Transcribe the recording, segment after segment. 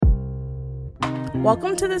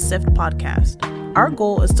Welcome to the Sift podcast. Our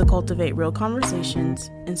goal is to cultivate real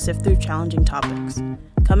conversations and sift through challenging topics,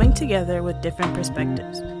 coming together with different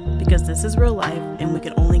perspectives, because this is real life and we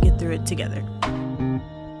can only get through it together.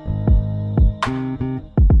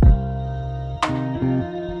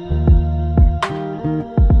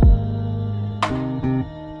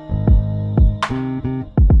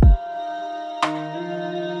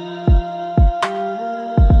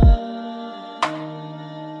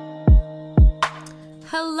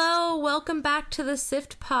 Welcome back to the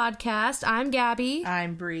Sift podcast. I'm Gabby.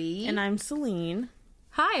 I'm Bree. And I'm Celine.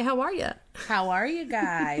 Hi, how are you? How are you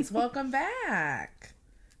guys? Welcome back.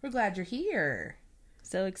 We're glad you're here.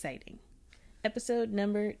 So exciting. Episode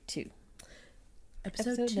number 2.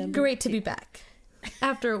 Episode 2. Great to be back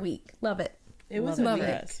after a week. Love it. It was a week.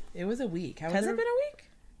 It was a week. Has it been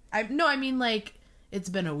a week? It's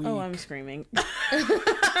been a week. Oh, I'm screaming. I'm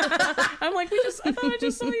like, I thought I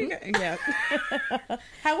just saw you guys. Yeah.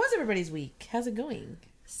 How was everybody's week? How's it going?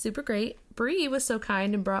 Super great. Bree was so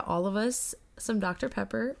kind and brought all of us some Dr.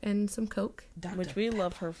 Pepper and some Coke. Which we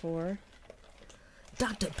love her for.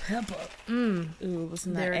 Dr. Pepper. Ooh,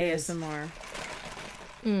 wasn't that ASMR?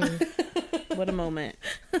 What a moment.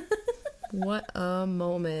 What a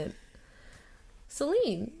moment.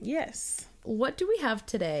 Celine. Yes. What do we have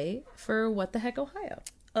today for What the Heck, Ohio?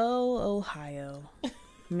 Oh, Ohio.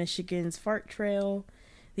 Michigan's fart trail,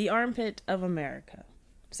 the armpit of America.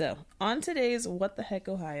 So, on today's What the Heck,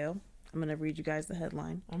 Ohio, I'm going to read you guys the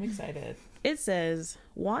headline. I'm excited. It says,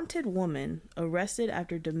 wanted woman arrested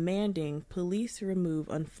after demanding police remove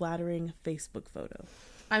unflattering Facebook photo.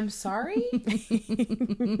 I'm sorry?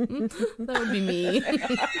 That would be me.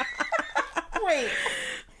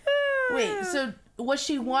 Wait, so was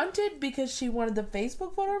she wanted because she wanted the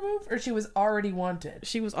Facebook photo removed, or she was already wanted?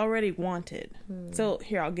 She was already wanted. So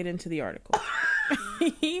here, I'll get into the article.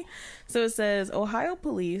 So it says, Ohio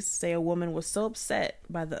police say a woman was so upset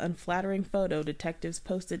by the unflattering photo detectives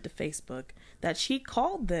posted to Facebook that she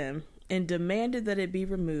called them and demanded that it be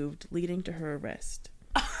removed, leading to her arrest.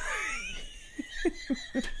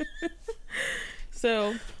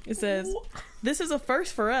 So it says, this is a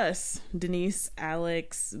first for us. Denise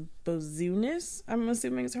Alex Bozunis, I'm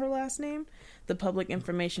assuming is her last name, the public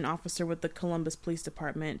information officer with the Columbus Police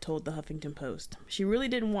Department, told the Huffington Post. She really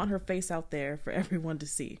didn't want her face out there for everyone to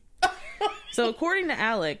see. So according to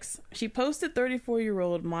Alex, she posted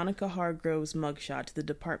 34-year-old Monica Hargrove's mugshot to the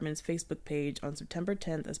department's Facebook page on September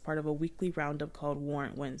 10th as part of a weekly roundup called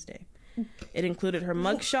Warrant Wednesday. It included her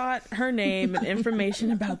mugshot, her name, and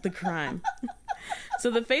information about the crime.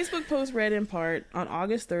 So the Facebook post read in part, on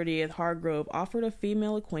August 30th, Hargrove offered a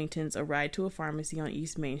female acquaintance a ride to a pharmacy on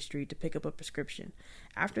East Main Street to pick up a prescription.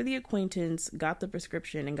 After the acquaintance got the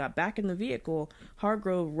prescription and got back in the vehicle,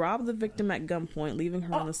 Hargrove robbed the victim at gunpoint, leaving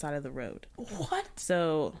her on the side of the road. What?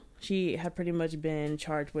 So she had pretty much been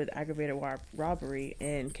charged with aggravated robbery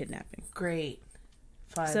and kidnapping. Great.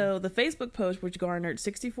 Fun. So the Facebook post, which garnered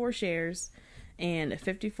 64 shares and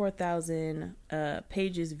 54,000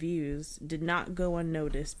 pages views, did not go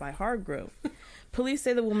unnoticed by Hargrove. Police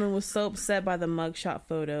say the woman was so upset by the mugshot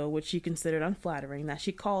photo, which she considered unflattering, that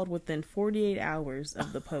she called within 48 hours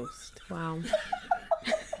of the post. Wow.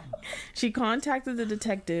 She contacted the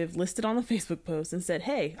detective listed on the Facebook post and said,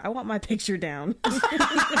 hey, I want my picture down.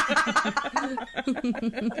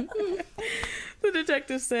 The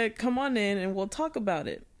detective said, come on in and we'll talk about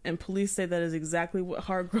it. And police say that is exactly what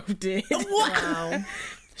Hargrove did. Wow.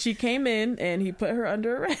 She came in and he put her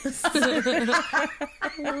under arrest.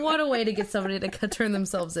 What a way to get somebody to turn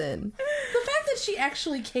themselves in. The fact that she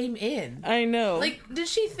actually came in. I know. Like, did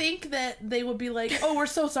she think that they would be like, oh, we're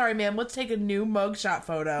so sorry, ma'am. Let's take a new mugshot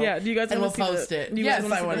photo. Yeah, do you guys want to see post it? Yes,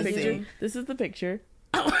 I want to picture? see. This is the picture.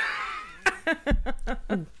 Oh,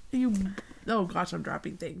 gosh, I'm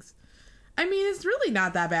dropping things. I mean, it's really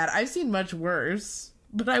not that bad. I've seen much worse,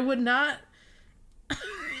 but I would not...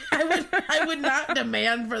 I would not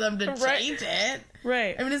demand for them to change it.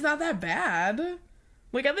 Right. I mean, it's not that bad.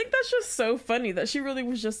 Like, I think that's just so funny that she really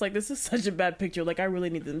was just like, this is such a bad picture. Like, I really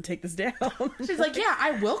need them to take this down. She's like, yeah,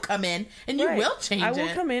 I will come in and you will change it. I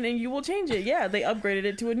will come in and you will change it. Yeah, they upgraded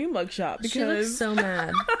it to a new mugshot because... She looks so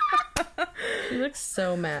mad. She looks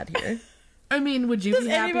so mad here. I mean, would you Does be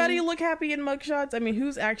happy? anybody look happy in mugshots? I mean,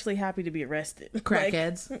 who's actually happy to be arrested?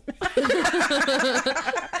 Crackheads.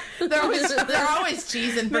 They're always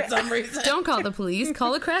cheesing for some reason. Don't call the police.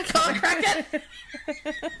 Call a crackhead. Call a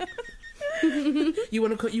crackhead. You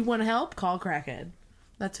want to help? Call crackhead.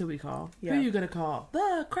 That's who we call. Yeah. Who are you gonna call?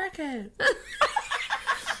 The crackhead.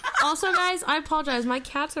 Also, guys, I apologize. My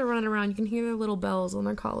cats are running around. You can hear their little bells on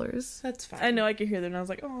their collars. That's fine. I know, I could hear them, and I was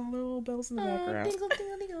like, oh, little bells in the background. Dingle,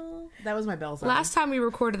 dingle, dingle. That was my bell sound. Last time we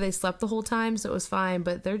recorded, they slept the whole time, so it was fine.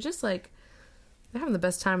 But they're just like, they're having the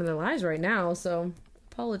best time in their lives right now. So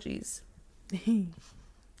apologies.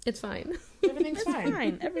 It's fine. Everything's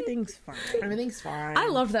fine. Everything's fine. Everything's fine. I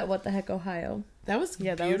loved that What the Heck, Ohio. That was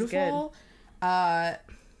Yeah, that was beautiful.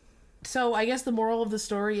 So I guess the moral of the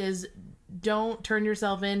story is don't turn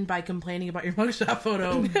yourself in by complaining about your mugshot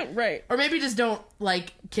photo. Right. Or maybe just don't,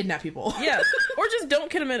 like, kidnap people. Yeah. Or just don't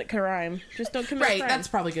commit a crime. Just don't commit a Right, crime. that's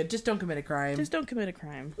probably good. Just don't commit a crime. Just don't commit a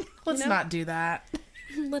crime. Let's you know? not do that.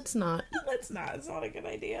 Let's not. Let's not. It's not a good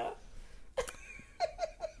idea.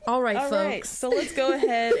 All right, All folks. right, so let's go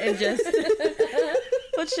ahead and just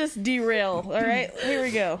let's just derail. All right, here we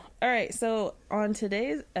go. All right, so on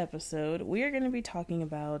today's episode, we are going to be talking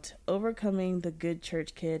about overcoming the good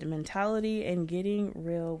church kid mentality and getting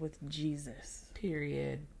real with Jesus.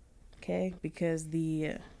 Period. Okay, because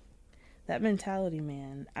that mentality,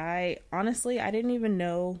 man. I didn't even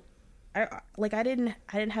know. I didn't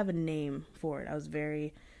have a name for it. I was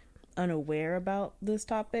very unaware about this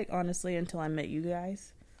topic, honestly, until I met you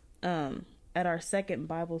guys. At our second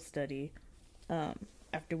Bible study,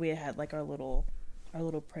 after we had like our little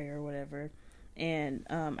prayer or whatever, and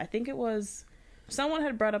I think it was someone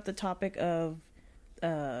had brought up the topic of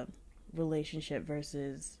relationship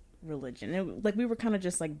versus religion. Like we were kind of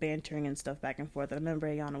just like bantering and stuff back and forth. And I remember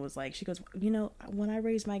Ayana was like, she goes, when I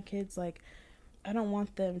raise my kids, like I don't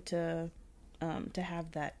want them to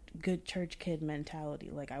have that good church kid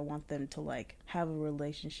mentality. Like I want them to like have a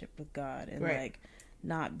relationship with God and right. like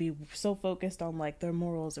not be so focused on like their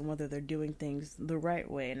morals and whether they're doing things the right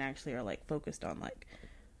way, and actually are like focused on like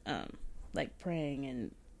praying. And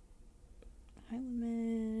hi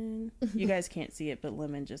Lemon. You guys can't see it, but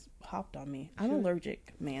Lemon just hopped on me. I'm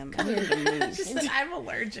allergic, ma'am. I need to move. She said, I'm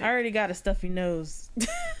allergic. I already got a stuffy nose.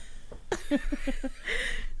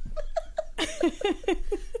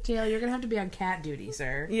 JL, you're gonna have to be on cat duty,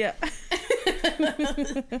 sir. Yeah.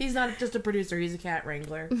 He's not just a producer, he's a cat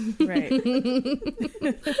wrangler. Right.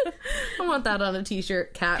 I want that on a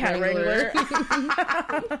t-shirt. Cat Wrangler.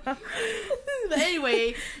 But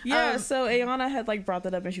anyway, yeah, so Ayana had like brought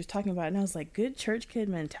that up and she was talking about it, and I was like, good church kid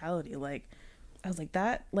mentality. Like I was like,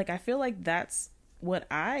 that, like I feel like that's what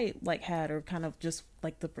I like had, or kind of just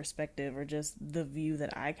like the perspective or just the view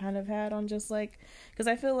that I kind of had on just like, because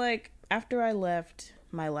I feel like after I left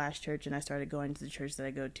my last church and I started going to the church that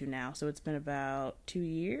I go to now, so it's been about 3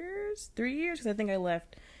 years, because I think I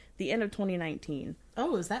left the end of 2019.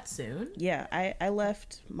 Oh, is that soon? Yeah, I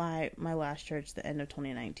left my last church the end of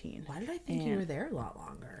 2019. Why did I think you were there a lot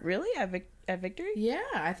longer? Really? At Victory? Yeah,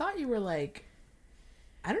 I thought you were like,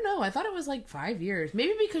 I don't know, I thought it was like 5 years.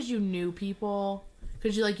 Maybe because you knew people.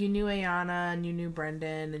 Because you knew Ayana and you knew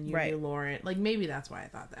Brendan and you right. knew Lauren. Like, maybe that's why I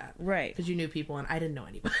thought that. Right. Because you knew people and I didn't know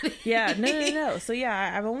anybody. Yeah, no. So,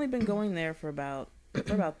 yeah, I've only been going there for about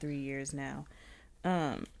 3 years now.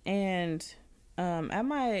 And at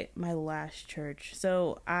my last church,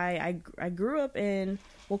 so I grew up in,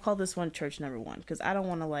 we'll call this one church number 1, because I don't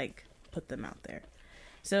want to, like, put them out there.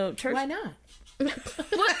 So, church... Why not?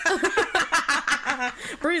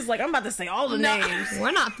 Bree's like, I'm about to say all the names.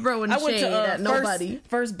 We're not throwing I went shade to at nobody.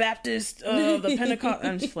 First Baptist, the Pentecost.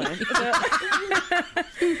 I'm just playing.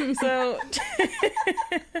 So,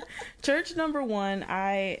 church number 1,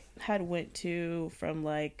 I had went to from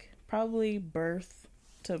like probably birth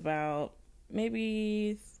to about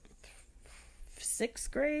maybe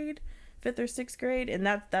 6th grade, 5th or 6th grade, and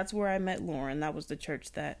that's where I met Lauren. That was the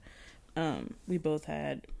church that we both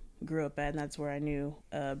grew up at, and that's where I knew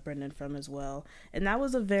Brendan from as well. And that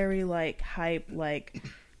was a very like hype, like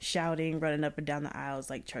shouting, running up and down the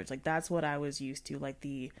aisles like church. Like that's what I was used to, like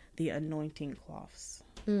the anointing cloths.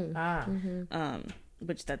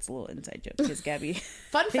 Which that's a little inside joke because Gabby.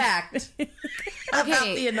 Fun fact about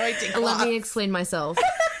the anointing cloths. Let me explain myself.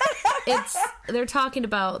 They're talking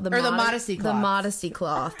about the modesty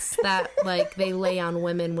cloths that like they lay on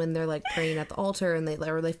women when they're like praying at the altar and they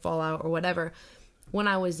fall out or whatever. When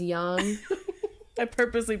I was young, I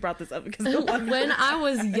purposely brought this up because when I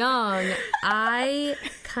was young, I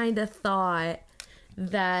kind of thought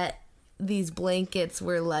that these blankets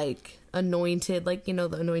were like anointed, like, you know,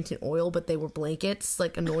 the anointing oil, but they were blankets,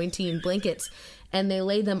 like anointing blankets, and they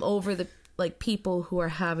laid them over the like people who are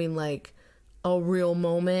having like a real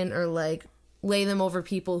moment, or like lay them over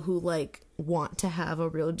people who like want to have a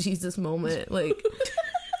real Jesus moment, like.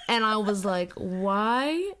 And I was like,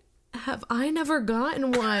 why have I never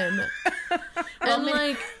gotten one? And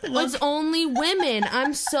like, it's only women.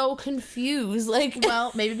 I'm so confused. Like,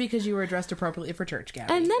 well, maybe because you were dressed appropriately for church,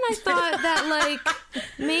 Gabby. and then I thought that like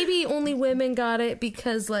maybe only women got it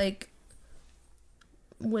because like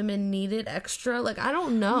women needed extra. Like, I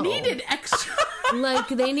don't know. Needed extra. Like,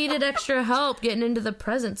 they needed extra help getting into the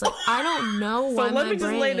presents. Like, I don't know why So let my me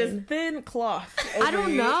just lay this brain... thin cloth. I over don't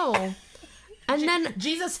you. know. And then,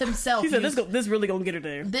 Jesus himself. She said, used- this really gonna get her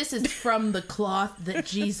there. This is from the cloth that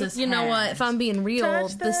Jesus you know had. what? If I'm being real,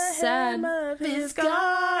 Touch the hem of his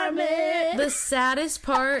garment. the saddest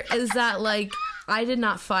part is that, like, I did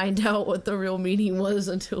not find out what the real meaning was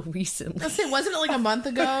until recently. Let's say, wasn't it like a month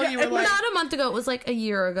ago? You were like, Not a month ago. It was like a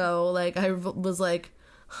year ago. Like, I was like,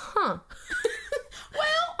 huh.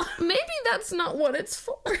 well, Maybe that's not what it's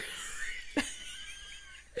for.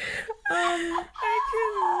 I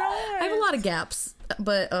cannot. I have a lot of gaps,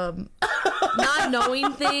 but not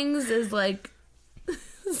knowing things is like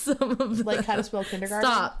some of the... like how to spell kindergarten.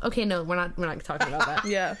 Stop. Okay, no, we're not talking about that.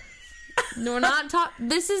 Yeah. No, we're not talking.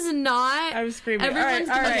 This is not. I'm screaming. Everyone's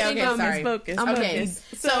all right, gonna okay, think I'm- sorry. Focus. I'm Okay,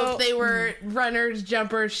 focused. so they were runners,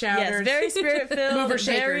 jumpers, shouters. Yes, very spirit filled, Mover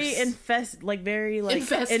very shakers.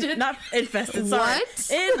 Infested? not infested. Sorry,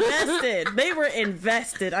 What? invested. They were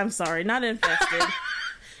invested. I'm sorry, not infested.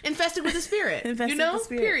 Infested with the spirit. Infested you know, with the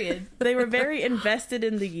spirit. period. They were very invested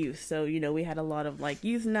in the youth. So we had a lot of like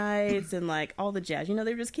youth nights and like all the jazz. They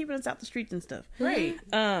were just keeping us out the streets and stuff. Right.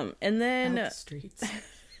 And then Out the streets.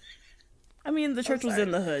 I mean, the church was in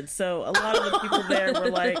the hood, so a lot of the people there were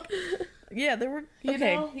like, yeah, they were You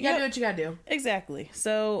okay. know, you gotta do what you gotta do. Exactly.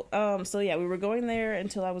 So, yeah, we were going there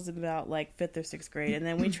until I was about like 5th or 6th grade, and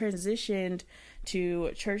then we transitioned to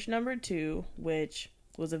church number 2, which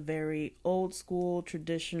was a very old school,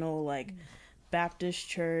 traditional, like Baptist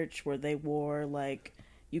church where they wore like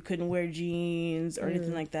you couldn't wear jeans or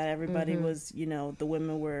anything like that. Everybody was, the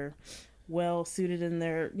women were well suited in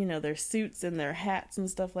their, their suits and their hats and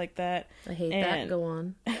stuff like that. I hate that. Go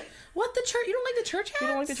on. What, the church? You don't like the church hats? You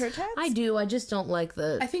don't like the church hats? I do. I just don't like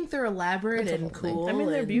the. I think they're elaborate That's a and whole thing. cool. I mean,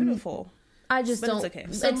 they're and- beautiful. I just But don't. it's okay.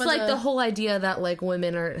 It's Some of like the- the whole idea that like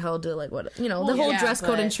women are held to like what the Well, whole yeah, dress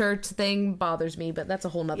code in but- church thing bothers me, but that's a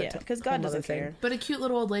whole nother. Yeah, because God whole nother doesn't care. But a cute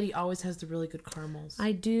little old lady always has the really good caramels.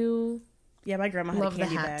 I do Yeah, my grandma had love a the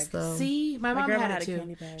candy hats bag. though. See, my mom grandma had had it a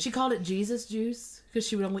candy too. bag. She called it Jesus juice because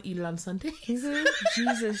she would only eat it on Sundays.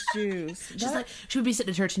 Jesus juice. She's like, she would be sitting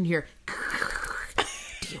in church and hear,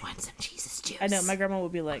 do you want some Jesus juice? I know, my grandma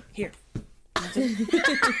would be like, here.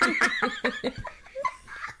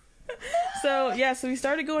 So we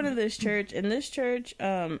started going to this church, and this church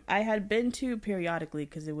I had been to periodically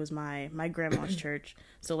because it was my grandma's church.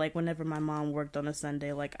 So like whenever my mom worked on a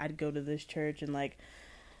Sunday, like I'd go to this church, and like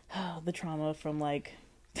the trauma from like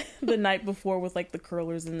the night before with like the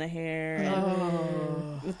curlers in the hair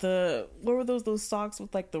and with the what were those socks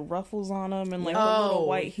with like the ruffles on them and like the little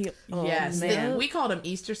white heel. Oh, Yes, man. we called them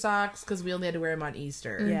Easter socks because we only had to wear them on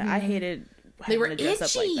Easter. Yeah, I hated. They were having to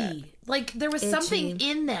dress itchy. up like that. Like there was something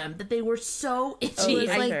in them that they were so itchy. Oh, It was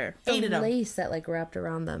yeah. I like Sure. the hated 'em. lace that like wrapped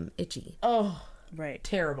around them itchy. Oh, Right.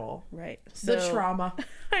 terrible. Right. The So, trauma.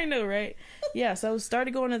 I know, right? Yeah, so I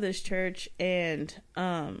started going to this church, and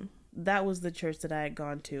that was the church that I had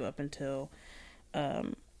gone to up until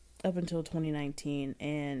 2019,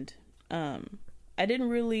 and I didn't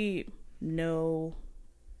really know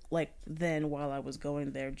like then while I was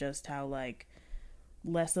going there just how like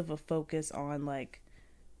less of a focus on like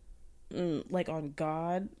on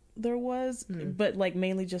God there was, but like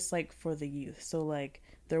mainly just like for the youth. So like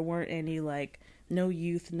there weren't any like no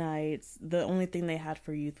youth nights. The only thing they had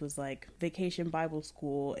for youth was like vacation Bible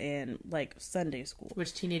school and like Sunday school.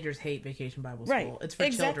 Which teenagers hate vacation Bible Right. school. It's for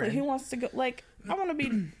exactly. children. Who wants to go? Like, I want to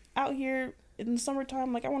be out here in the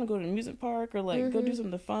summertime. Like, I want to go to the music park or like go do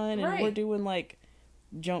something fun. And Right. we're doing like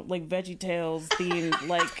Veggie Tales themed.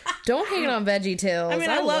 Like, Don't hate on Veggie Tales. I mean,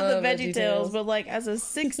 I love the Veggie Tales, but like as a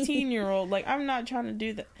 16-year-old, like I'm not trying to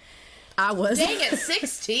do that. I was. Dang it,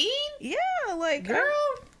 16? Yeah, like Girl.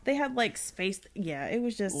 they had like space. Yeah, it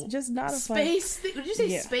was just not a fun. Space? Did you say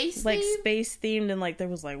Yeah, space like theme? space themed, and like there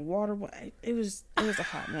was like water. It was a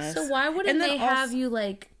hot mess. So why wouldn't And then they also- have you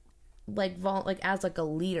like as like a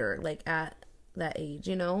leader like at that age,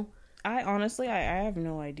 you know? I honestly, I have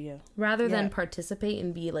no idea. Rather than Yeah. participate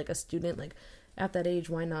and be like a student, like at that age,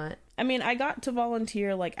 why not? I mean, I got to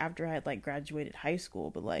volunteer like after I had like graduated high school,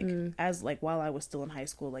 but like as like while I was still in high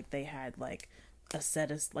school, like they had like a set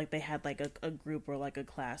of like they had like a group or like a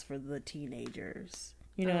class for the teenagers.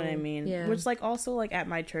 You know what I mean? yeah. Which like also like at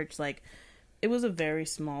my church, like it was a very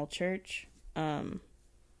small church.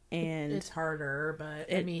 And It's harder,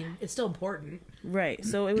 but I mean, it's still important. right.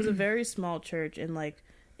 So it was a very small church, and like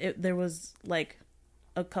there was like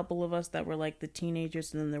a couple of us that were like the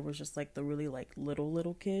teenagers, and then there was just like the really like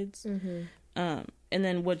little kids. And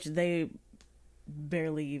then which they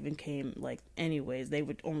barely even came, like, anyways. They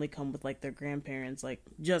would only come with, like, their grandparents, like,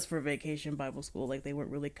 just for vacation Bible school. Like, they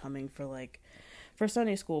weren't really coming for, like, for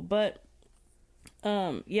Sunday school. But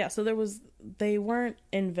yeah, so they weren't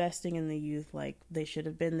investing in the youth like they should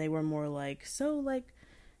have been. They were more like, so, like,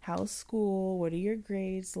 how's school? What are your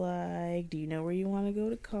grades like? Do you know where you want to go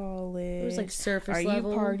to college? It was like surface Are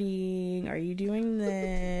level. you partying? Are you doing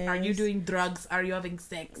this? Are you doing drugs? Are you having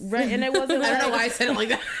sex? Right, and it wasn't. I don't know like, why I said it like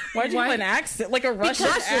that. Why'd you have an accent, like a Russian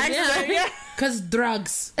accent? Yeah. Because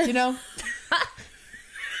drugs, you know?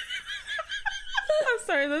 I'm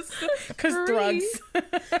sorry, that's because Free. drugs.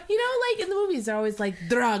 You know, like in the movies, they're always like,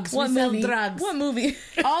 drugs. What we movie? sell drugs. What movie?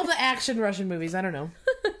 All the action Russian movies, I don't know.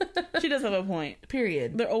 She does have a point.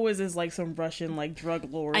 Period. There always is like some Russian like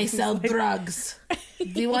drug lord. I sell Like, drugs.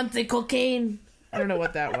 Do you want the cocaine? I don't know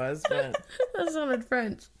what that was, but... That sounded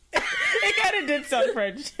French. It kind of did sound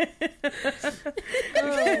French.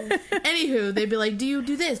 Anywho, they'd be like, do you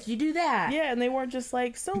do this? Do you do that? Yeah, and they weren't just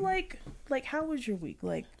like, so like how was your week?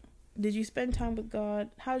 Like, did you spend time with God?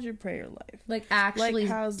 How's your prayer life? Like actually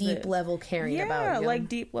how's deep this? level caring Yeah, about you. like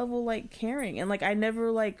deep level like caring. And like I never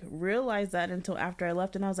like realized that until after I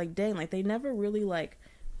left, and I was like, dang, like they never really like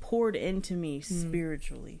poured into me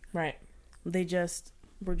spiritually. Right. They just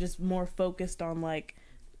were just more focused on like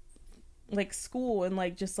school and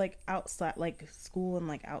like just like outside, like school and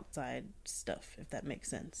like outside stuff, if that makes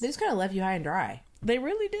sense. They just kind of left you high and dry. They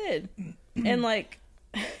really did. And like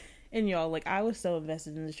and y'all, like I was so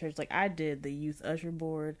invested in the church. Like I did the youth usher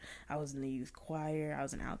board, I was in the youth choir, I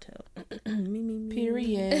was an alto. me.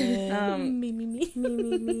 Period. me.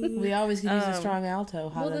 We always could use a strong alto.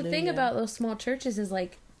 Hallelujah. Well, the thing about those small churches is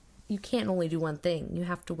like you can't only do one thing. You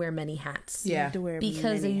have to wear many hats. Yeah. You have to wear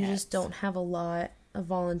Because many you hats. just don't have a lot of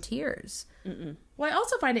volunteers. Well, I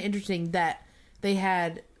also find it interesting that they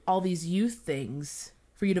had all these youth things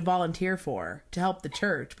for you to volunteer for to help the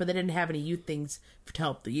church, but they didn't have any youth things to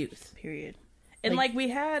help the youth. Period. And like we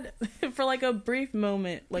had for like a brief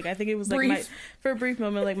moment, like I think it was like for a brief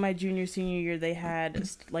moment, like my junior senior year, they had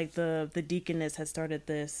like the deaconess had started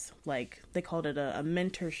this, like they called it a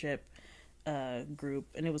mentorship group,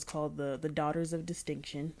 and it was called the Daughters of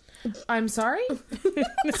Distinction. I'm sorry?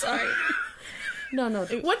 Sorry. No.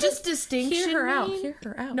 What does distinction Hear her out. mean? Hear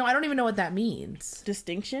her out. No, I don't even know what that means.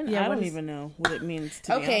 Distinction? Yeah, I what don't is- even know what it means,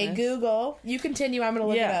 to be Okay, honest. Google. You continue. I'm going to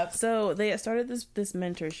look it Yeah, up. so they started this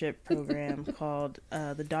mentorship program called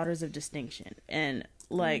the Daughters of Distinction, and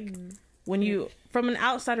like when you from an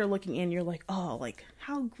outsider looking in, you're like, oh, like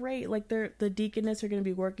how great! Like the deaconess are going to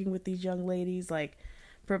be working with these young ladies, like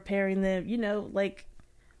preparing them, like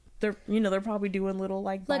they're probably doing little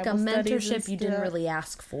like Like a Bible studies and mentorship you didn't stuff. really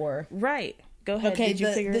ask for. Right. Go ahead. Okay, Did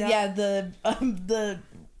you figure it out? yeah, the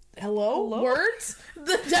hello words,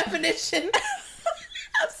 the definition.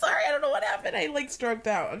 I'm sorry, I don't know what happened. I like stroked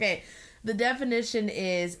out. Okay, the definition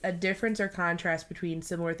is a difference or contrast between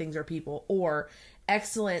similar things or people, or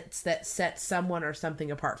excellence that sets someone or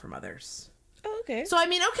something apart from others. Oh, okay. So I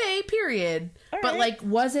mean, okay, period. All But right. like,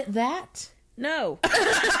 was it that? No.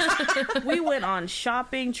 We went on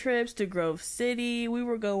shopping trips to Grove City. We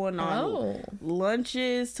were going on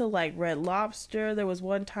lunches to like Red Lobster. There was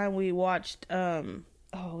one time we watched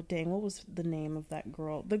oh dang, what was the name of that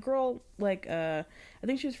girl? The girl like I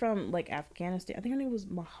think she was from like Afghanistan. I think her name was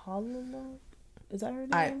Mahalala. Is that her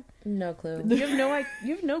name? No clue. You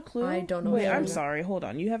have no clue? I don't know Wait, her I'm name. sorry. Hold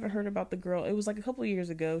on. You haven't heard about the girl. It was like a couple of years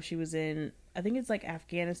ago. She was in, I think it's like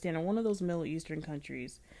Afghanistan or one of those Middle Eastern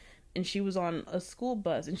countries. And she was on a school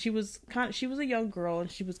bus, and she was a young girl, and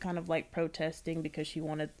she was kind of like protesting because she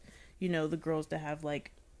wanted, the girls to have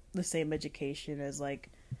like the same education as like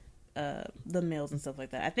the males and stuff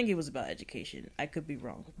like that. I think it was about education. I could be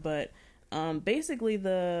wrong, but basically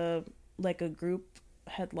a group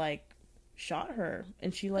had like shot her,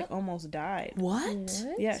 and she like almost died. What?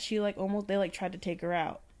 Yeah, she like they like tried to take her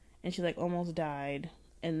out, and she like almost died,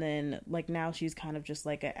 and then like now she's kind of just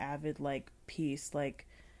like an avid like peace like.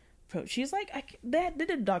 She's like, they did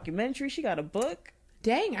a documentary. She got a book.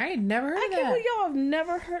 Dang, I had never heard I of can't that. believe y'all have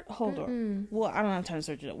never heard. Hold on. Well, I don't have time to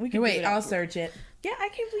search it up. We can Wait, do it I'll after. search it. Yeah, I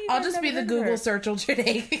can't believe. I'll just be the Google searcher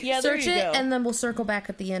today. Yeah, there Search you it, go. and then we'll circle back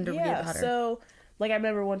at the end to read about her. So like I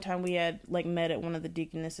remember one time we had like met at one of the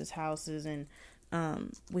deaconess's houses, and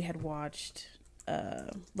we had watched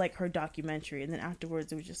like her documentary, and then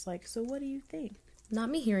afterwards it was just like, so what do you think? Not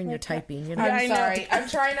me hearing your typing. You know? Yeah, I I'm know. sorry. I'm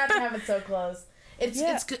trying not to have it so close.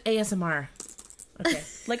 It's good ASMR. Okay.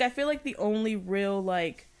 Like I feel like the only real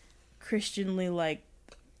like Christianly like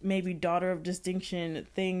maybe Daughter of Distinction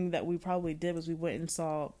thing that we probably did was we went and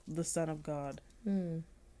saw The Son of God.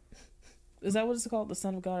 Is that what it's called? The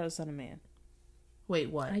Son of God or the Son of Man? Wait,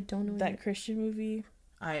 what? I don't know That Christian movie.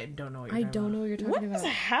 I don't know what you're I talking don't about. know what you're talking What about. is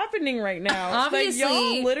happening right now? Obviously, like,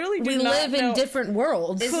 y'all literally do we not live know. in different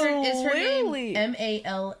worlds. Is her Clearly. name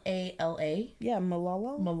Malala? Yeah,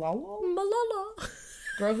 Malala. Malala? Malala.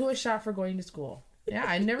 Girl who was shot for going to school. Yeah,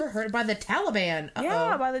 I never heard by the Taliban. Uh-oh.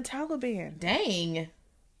 Yeah, by the Taliban. Dang.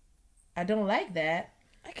 I don't like that.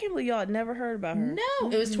 I can't believe y'all had never heard about her. No,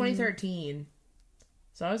 it was 2013.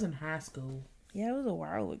 So I was in high school. Yeah, it was a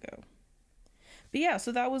while ago. But yeah,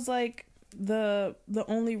 so that was like the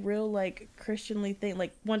only real like Christianly thing.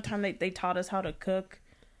 Like one time they taught us how to cook.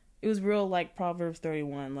 It was real like Proverbs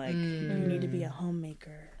 31. Like you need to be a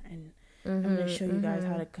homemaker, and I'm gonna show you guys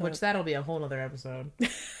how to cook. Which that'll be a whole nother episode.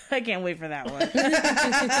 I can't wait for that one.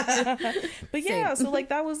 But yeah, so like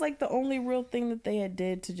that was like the only real thing that they had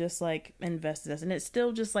did to just like invest in us, and it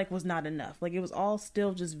still just like was not enough. Like it was all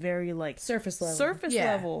still just very like Surface level. surface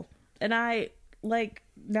Yeah. level. And I like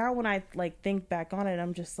now when I like think back on it,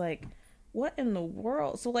 I'm just like, what in the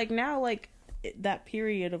world? So like now like that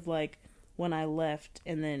period of like when I left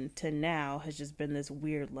and then to now has just been this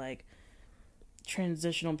weird like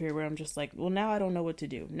transitional period where I'm just like, well, now I don't know what to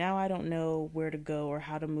do. Now I don't know where to go or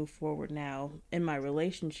how to move forward now in my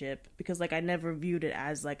relationship, because like I never viewed it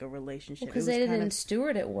as like a relationship. Because It was they didn't kind of-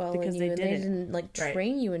 steward it well, because and they they didn't. didn't like Right.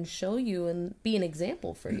 train you and show you and be an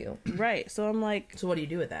example for you. right. So I'm like, So what do you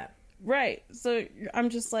do with that? right. So I'm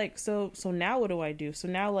just like, so now what do I do? So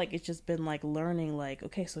now like it's just been like learning like,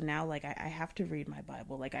 okay, so now like I have to read my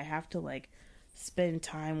Bible. Like I have to like spend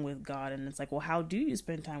time with God. And it's like, well, how do you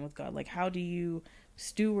spend time with God? Like how do you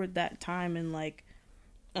steward that time and like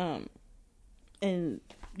and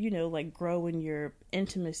you know like grow in your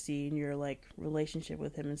intimacy and your like relationship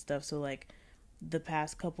with him and stuff. So like the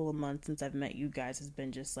past couple of months since I've met you guys has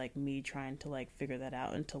been just like me trying to like figure that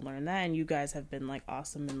out and to learn that, and you guys have been like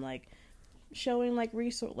awesome and like showing like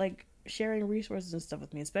sharing resources and stuff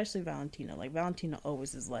with me, especially Valentina. Like Valentina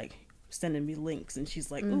always is like sending me links and she's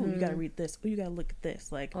like, ooh, you gotta read this, ooh, you gotta look at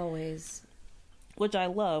this, like Always. which I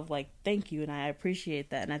love. Like thank you, and I appreciate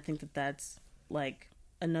that, and I think that that's like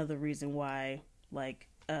another reason why like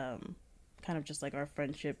kind of just like our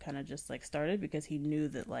friendship kind of just like started, because he knew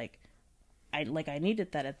that like I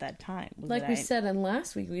needed that at that time. Like we said in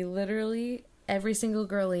last week, we literally, every single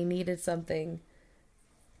girlie needed something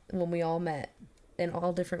when we all met in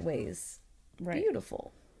all different ways. Right.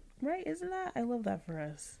 Beautiful. Right, isn't that? I love that for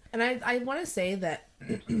us. And I want to say that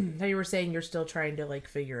how you were saying you're still trying to like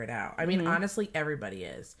figure it out. I mean, honestly, everybody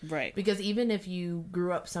is. Right. Because even if you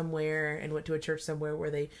grew up somewhere and went to a church somewhere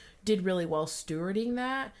where they did really well stewarding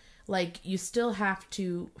that, like you still have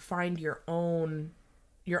to find your own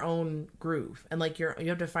groove, and like you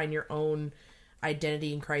have to find your own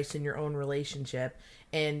identity in Christ in your own relationship,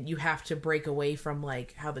 and you have to break away from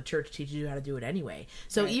like how the church teaches you how to do it anyway.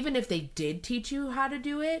 So even if they did teach you how to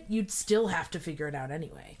do it, you'd still have to figure it out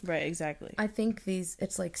anyway. Right, exactly. I think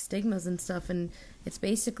it's like stigmas and stuff, and it's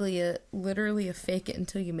basically literally a fake it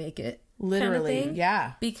until you make it. Literally, kind of thing.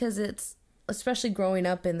 yeah. Because it's, especially growing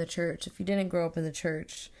up in the church, if you didn't grow up in the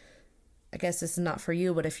church, I guess this is not for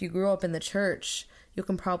you, but if you grew up in the church, you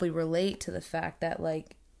can probably relate to the fact that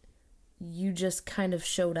like you just kind of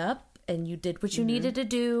showed up and you did what you needed to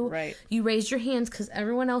do. Right. You raised your hands because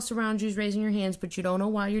everyone else around you is raising your hands, but you don't know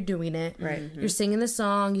why you're doing it. Right. You're singing the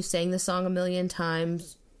song. You sang the song 1,000,000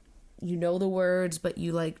 times. You know the words, but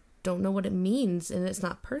you like don't know what it means, and it's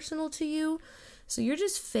not personal to you. So you're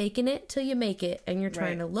just faking it till you make it, and you're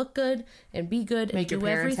trying to look good and be good Make and your do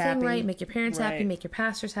parents everything happy. right, make your parents happy, Right. make your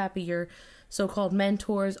pastors happy, your so-called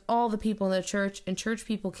mentors, all the people in the church. And church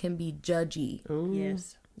people can be judgy. Ooh,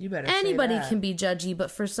 Yes. you better. Anybody say that. can be judgy,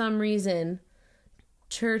 but for some reason,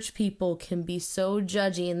 church people can be so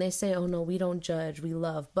judgy, and they say, "Oh no, we don't judge, we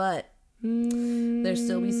love." But there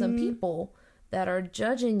still be some people that are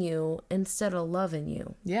judging you instead of loving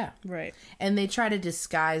you. Yeah. Right. And they try to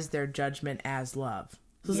disguise their judgment as love.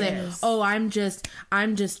 So say, Yes. "Oh, I'm just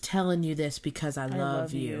telling you this because I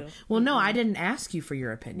love you." you. Well, no, I didn't ask you for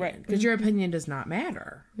your opinion, Right. because your opinion does not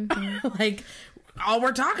matter. Like, all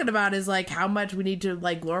we're talking about is like how much we need to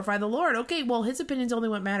like glorify the Lord. Okay, well, his opinion's only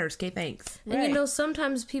what matters. Okay, thanks. And Right. you know,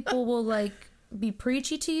 sometimes people will like be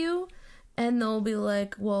preachy to you, and they'll be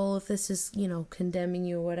like, "Well, if this is, you know, condemning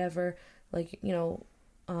you or whatever, like, you know,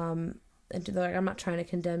 and they're like, I'm not trying to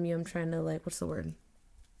condemn you. I'm trying to like, what's the word?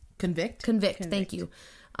 Convict. Convict. Thank you.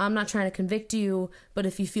 I'm not trying to convict you, but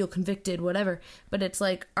if you feel convicted, whatever." But it's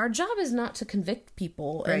like, our job is not to convict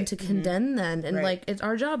people and Right. to condemn them. And Right. like,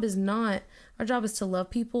 our job is to love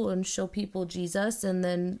people and show people Jesus. And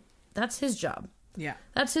then that's his job. Yeah.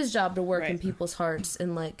 That's his job, to work in Right. people's hearts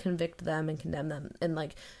and like convict them and condemn them, and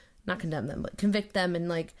like not condemn them, but convict them and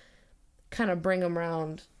like kind of bring them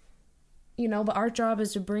around, you know, but our job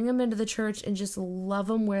is to bring them into the church and just love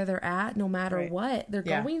them where they're at, no matter what they're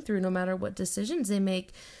going through, no matter what decisions they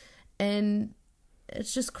make. And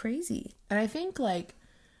it's just crazy. And I think, like,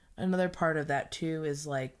 another part of that too is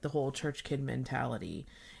like the whole church kid mentality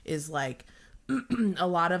is like a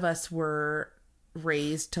lot of us were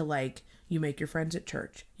raised to, like, you make your friends at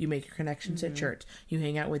church, you make your connections at church, you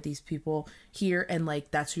hang out with these people here, and like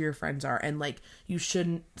that's who your friends are, and like you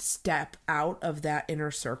shouldn't step out of that inner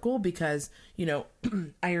circle because, you know,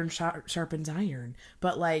 iron sharpens iron.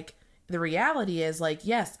 But like the reality is, like,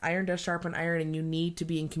 yes, iron does sharpen iron, and you need to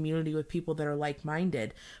be in community with people that are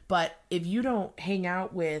like-minded. But if you don't hang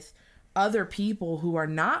out with other people who are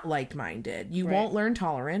not like-minded, you won't learn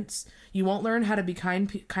tolerance. You won't learn how to be kind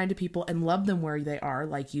to people and love them where they are,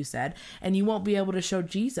 like you said. And you won't be able to show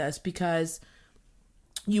Jesus because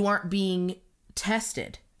you aren't being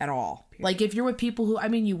tested at all. Period. Like, if you're with people who, I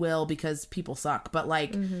mean, you will because people suck, but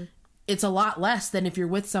like, it's a lot less than if you're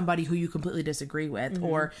with somebody who you completely disagree with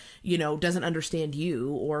or, you know, doesn't understand you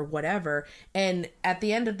or whatever. And at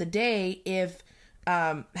the end of the day, if,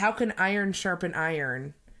 how can iron sharpen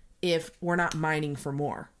iron if we're not mining for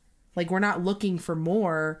more? Like, we're not looking for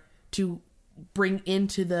more to bring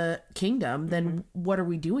into the kingdom, then what are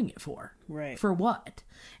we doing it for? Right. For what?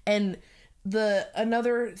 And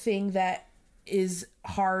another thing that is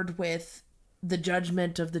hard with the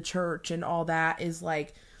judgment of the church and all that is,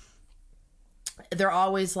 like, they're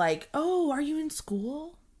always like, oh, are you in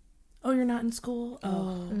school? Oh, you're not in school?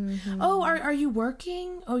 Oh. Oh, are you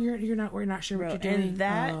working? Oh, we're not sure what you're doing.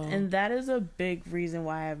 And that is a big reason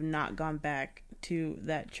why I have not gone back to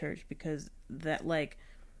that church, because that, like,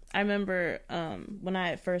 I remember when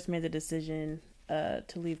I first made the decision to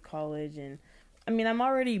leave college, and I mean, I'm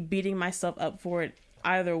already beating myself up for it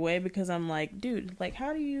either way, because I'm like, dude, like,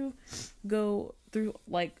 how do you go through,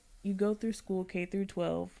 like, you go through school K through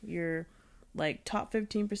 12, you're like top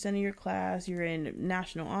 15% of your class, you're in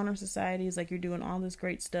national honor societies, like, you're doing all this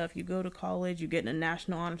great stuff, you go to college, you get in a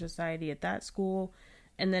national honor society at that school,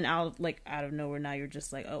 and then out of nowhere, now you're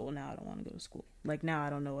just like, oh, well, now I don't want to go to school, like, now I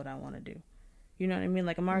don't know what I want to do. You know what I mean?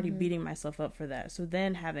 Like, I'm already beating myself up for that. So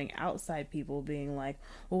then having outside people being like,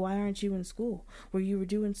 well, why aren't you in school where you were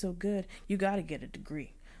doing so good? You got to get a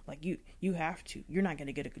degree. Like, you have to. You're not going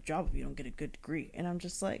to get a good job if you don't get a good degree. And I'm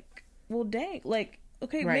just like, well, dang. Like,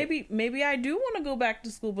 okay, maybe I do want to go back to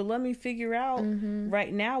school, but let me figure out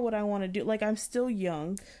right now what I want to do. Like, I'm still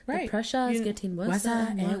young. Right. The pressure is getting worse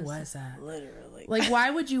and worse. Literally. Like, why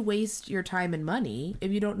would you waste your time and money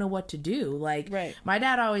if you don't know what to do? Like, my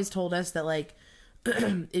dad always told us that, like,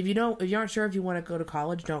 if you aren't sure if you want to go to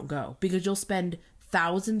college, don't go, because you'll spend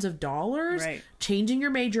thousands of dollars changing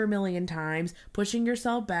your major a million times, pushing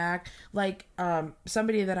yourself back. Like,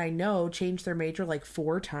 somebody that I know changed their major like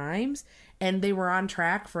 4 times, and they were on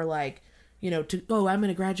track for, like, you know, I'm going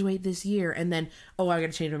to graduate this year, and then, I got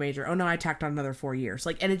to change my major. Oh no, I tacked on another 4 years.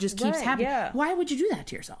 Like, and it just keeps happening. Yeah. Why would you do that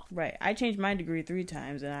to yourself? Right. I changed my degree 3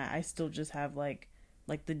 times, and I still just have like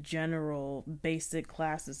the general basic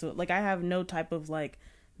classes. So, like, I have no type of, like,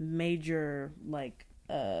 major, like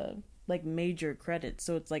major credits.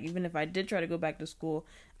 So it's like, even if I did try to go back to school,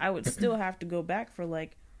 I would still have to go back for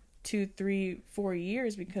like 2, 3, 4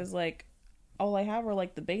 years, because, like, all I have are,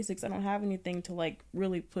 like, the basics. I don't have anything to, like,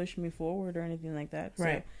 really push me forward or anything like that.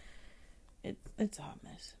 So it's a hot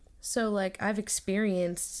mess. So, like, I've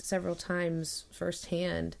experienced several times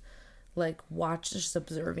firsthand, like, just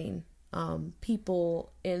observing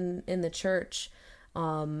people in the church.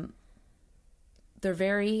 They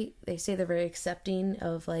say they're very accepting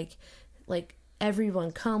of, like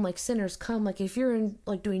everyone come, like, sinners come, like, if you're in,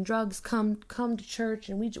 like, doing drugs, come to church,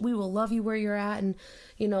 and we will love you where you're at. And,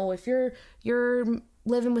 you know, if you're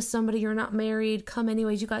living with somebody, you're not married, come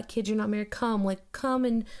anyways. You got kids, you're not married, come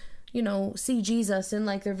and, you know, see Jesus. And,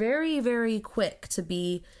 like, they're very, very quick to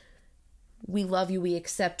be, we love you, we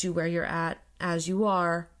accept you where you're at as you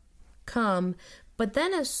are, come. But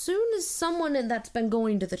then as soon as someone that's been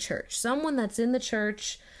going to the church, someone that's in the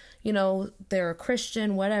church, you know, they're a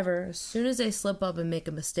Christian, whatever, as soon as they slip up and make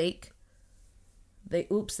a mistake, they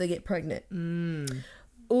get pregnant.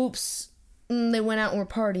 Oops, they went out and were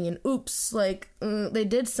partying. Oops, like, they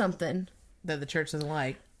did something that the church doesn't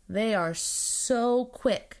like. They are so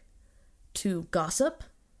quick to gossip,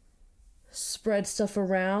 spread stuff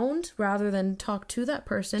around rather than talk to that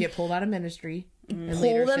person. Get pulled out of ministry.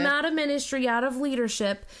 Pull them out of ministry, out of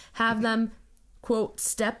leadership, have them, quote,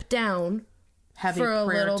 step down for a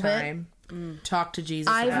little bit. Talk to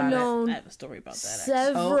Jesus. I've known I have a story about that,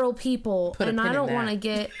 several people, and I don't want to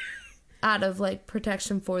get out of, like,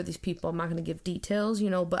 protection for these people. I'm not going to give details, you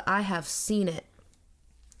know, but I have seen it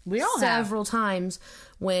We all several times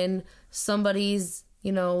when somebody's,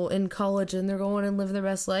 you know, in college and they're going and living their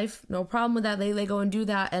best life. No problem with that. They go and do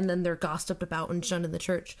that, and then they're gossiped about and shunned in the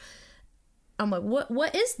church. I'm like,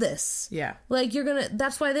 what is this? Yeah. Like,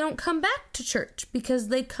 that's why they don't come back to church, because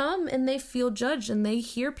they come and they feel judged and they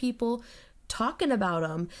hear people talking about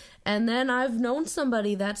them. And then I've known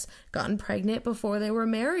somebody that's gotten pregnant before they were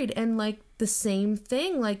married, and like the same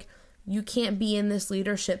thing, like, you can't be in this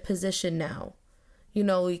leadership position now. You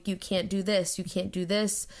know, you can't do this, you can't do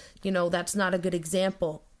this, you know, that's not a good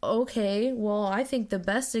example. Okay, well, I think the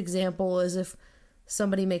best example is if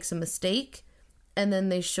somebody makes a mistake and then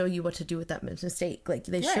they show you what to do with that mistake. Like,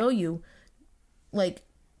 they show you, like,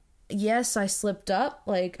 yes, I slipped up,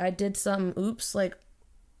 like, I did some, oops, like,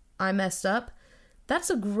 I messed up. That's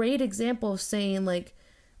a great example of saying, like,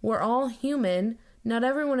 we're all human. Not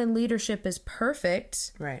everyone in leadership is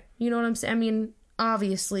perfect. Right. You know what I'm saying? I mean,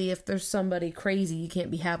 obviously, if there's somebody crazy, you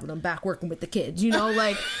can't be having them back working with the kids, you know,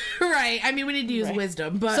 like... Right. I mean, we need to use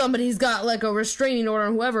wisdom, but... Somebody's got, like, a restraining order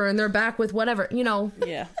on whoever, and they're back with whatever, you know.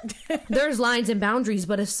 Yeah. There's lines and boundaries,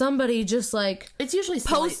 but if somebody just, like... It's usually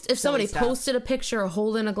somebody posted a picture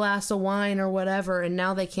holding a glass of wine or whatever, and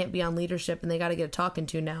now they can't be on leadership, and they got to get a talking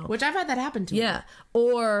to now. Which I've had that happen to me. Yeah.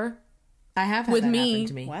 Or... I have had with that me, happen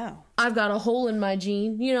to me. Wow. I've got a hole in my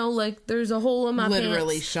jean. You know, like, there's a hole in my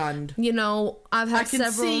Literally pants. shunned. You know, I've had I can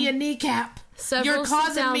see a kneecap. You're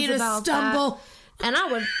causing me to stumble.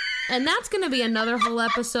 That. And that's going to be another whole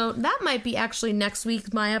episode. That might be actually next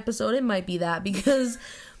week, my episode. It might be that, because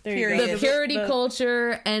There you go. the purity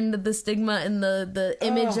culture and the stigma and the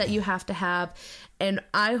image that you have to have. And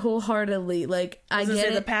I wholeheartedly, like, I get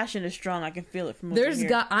it. The passion is strong. I can feel it from over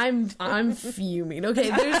here. I'm fuming.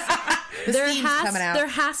 Okay, there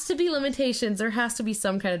has to be limitations. There has to be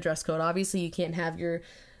some kind of dress code. Obviously, you can't have your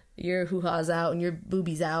hoo-ha's out and your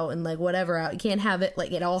boobies out and, like, whatever out. You can't have it,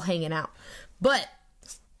 like, it all hanging out. But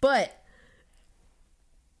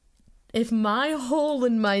if my hole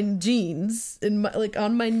in my jeans, like,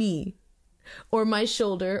 on my knee, or my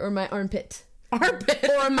shoulder, or my armpit,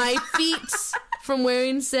 or my feet from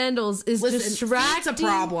wearing sandals is distracting. It's a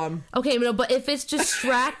problem. Okay, no, but if it's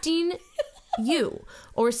distracting you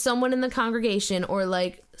or someone in the congregation, or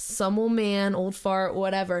like some old man, old fart,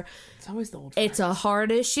 whatever, it's always the old fart. It's a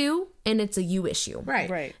hard issue and it's a you issue.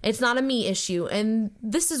 Right. It's not a me issue. And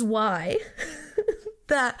this is why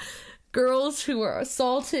that girls who are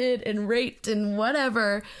assaulted and raped and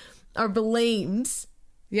whatever are blamed.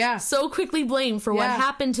 Yeah. So quickly blamed for what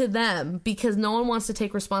happened to them, because no one wants to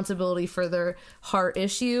take responsibility for their heart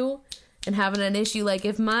issue and having an issue. Like,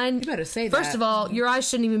 if mine... You better say First of all, your eyes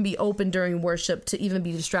shouldn't even be open during worship to even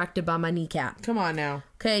be distracted by my kneecap. Come on now.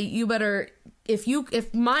 Okay, you better...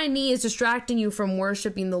 If my knee is distracting you from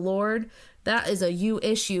worshiping the Lord, that is a you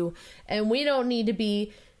issue. And we don't need to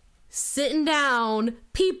be sitting down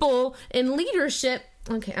people in leadership.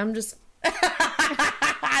 Okay, I'm just...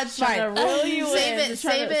 That's fine.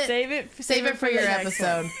 Save it for your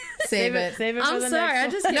episode. Save it. Save it for I'm the sorry. I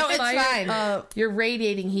next just one. get No, it's fired. fine. You're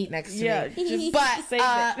radiating heat next to Yeah, me. just But save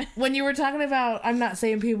it. when you were talking about, I'm not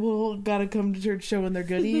saying people gotta come to church showing their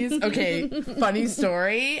goodies. Okay, funny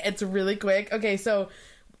story. It's really quick. Okay, so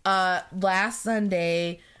last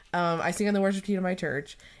Sunday, I sing on the worship team of my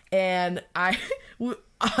church, and I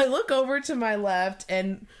look over to my left,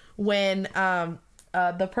 and when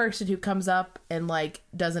the person who comes up and, like,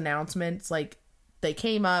 does announcements, like, they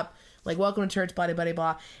came up, like, welcome to church, blah, blah, blah,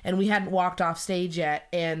 blah, and we hadn't walked off stage yet,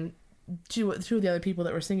 and two of the other people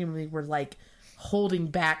that were singing with me were, like, holding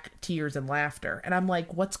back tears and laughter, and I'm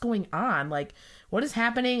like, what's going on? Like, what is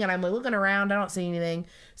happening? And I'm, like, looking around, I don't see anything,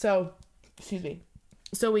 so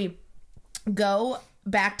we go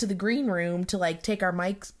back to the green room to, like, take our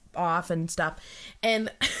mics off and stuff, and...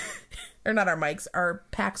 or not our mics, our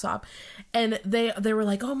packs off. And they were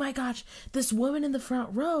like, oh my gosh, this woman in the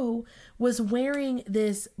front row was wearing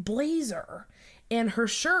this blazer, and her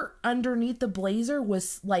shirt underneath the blazer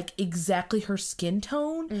was, like, exactly her skin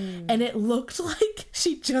tone. And it looked like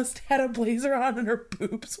she just had a blazer on and her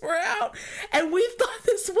boobs were out. And we thought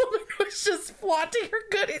this woman was just flaunting her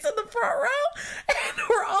goodies in the front row. And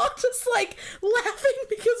we're all just, like, laughing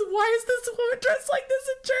because why is this woman dressed like this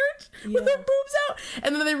in church with her boobs out?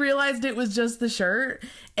 And then they realized it was just the shirt.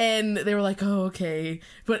 And they were like, oh, okay.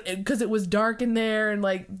 But because it was dark in there, and,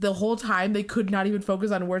 like, the whole time they could not even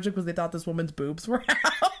focus on worship because they thought this woman's boobs were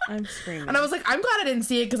out. I'm screaming. And I was like, I'm glad I didn't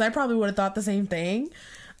see it, because I probably would have thought the same thing.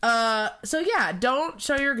 So yeah, don't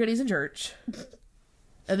show your goodies in church.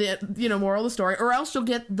 Moral of the story, or else you'll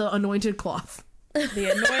get the anointed cloth.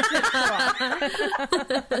 The anointed cloth.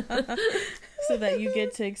 So that you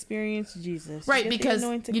get to experience Jesus. Right, because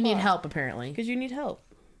you need help, apparently. Because you need help.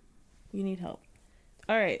 You need help.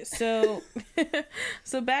 All right, so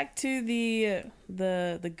so back to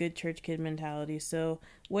the good church kid mentality. So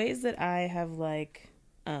ways that I have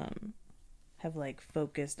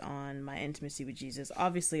focused on my intimacy with Jesus.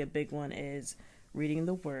 Obviously, a big one is reading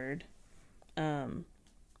the Word, and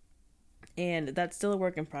that's still a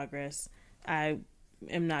work in progress. I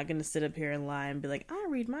am not going to sit up here and lie and be like, I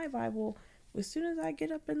read my Bible as soon as I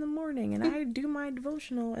get up in the morning and I do my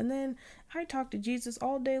devotional and then I talk to Jesus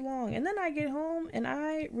all day long and then I get home and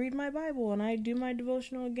I read my Bible and I do my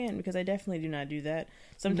devotional again, because I definitely do not do that.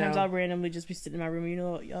 Sometimes I'll randomly just be sitting in my room,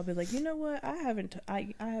 I'll be like, you know what, I haven't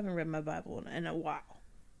read my Bible in a while.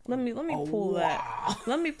 Let me pull that.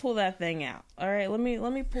 Let me pull that thing out. All right, let me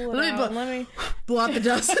pull it out. Let me blow out the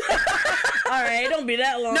dust. All right, don't be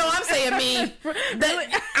that long. No, I'm saying me.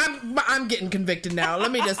 I'm getting convicted now.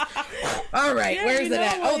 Let me just. All right, Yeah, where's it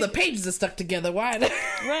at? like, Oh, the pages are stuck together. Why?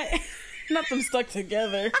 Right, not them stuck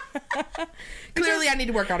together. Clearly, I need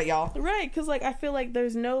to work on it, y'all. Right, because I feel like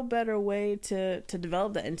there's no better way to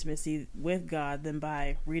develop that intimacy with God than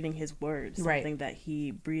by reading His Word, something that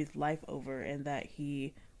He breathed life over and that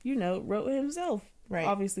He, wrote Himself. Right.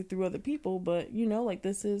 Obviously through other people, but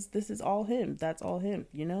this is all Him. That's all Him.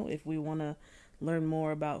 If we want to learn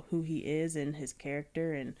more about who He is and His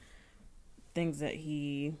character and things that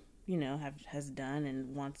He, has done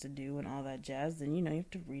and wants to do and all that jazz, then you have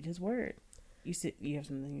to read His Word. You have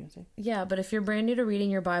something you want to say? Yeah, but if you're brand new to reading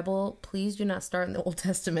your Bible, please do not start in the Old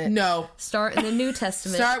Testament. No. Start in the New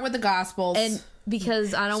Testament. Start with the Gospels. And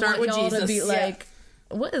because I don't want y'all to be like,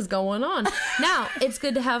 what is going on? Now, it's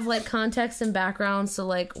good to have context and background, so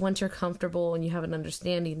once you're comfortable and you have an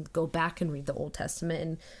understanding, go back and read the Old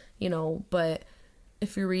Testament, and but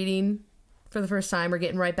if you're reading for the first time or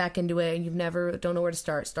getting right back into it and don't know where to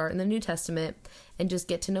start in the New Testament and just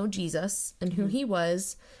get to know Jesus and who He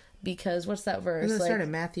was, because what's that verse? Start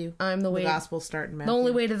in Matthew. I'm the way. The Gospels start in Matthew. The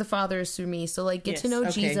only way to the Father is through me. So get to know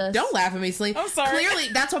Jesus. Don't laugh at me, Celine. I'm sorry. Clearly,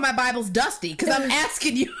 that's why my Bible's dusty, because I'm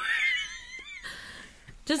asking you.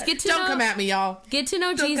 Just get to Don't come at me, y'all. Get to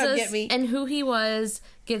know Don't Jesus come get me. and who He was.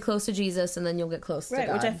 Get close to Jesus, and then you'll get close to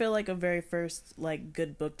God. Which I feel like a very first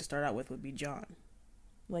good book to start out with would be John.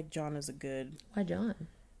 John is a good. Why John?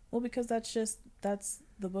 Well, because that's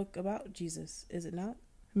the book about Jesus, is it not?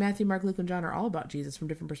 Matthew, Mark, Luke, and John are all about Jesus from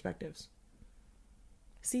different perspectives.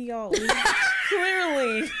 See, y'all,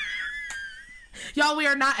 clearly. Y'all, we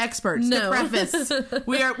are not experts. No. To preface,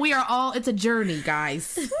 we are all. It's a journey,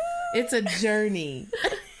 guys. It's a journey.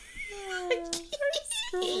 But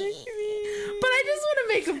I just want to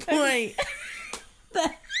make a point.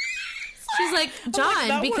 She's like, John,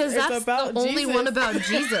 that because one is that's about the only Jesus. one about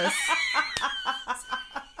Jesus.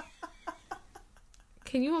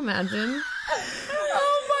 Can you imagine?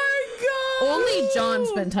 Oh my god! Only John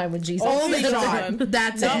spent time with Jesus. Only John.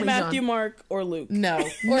 That's Not it. Matthew, Mark, or Luke. No. Or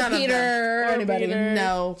None of Peter, them. or anybody. Peter.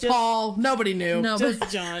 No. Just- Paul. Nobody knew. No, Just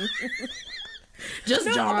John. Just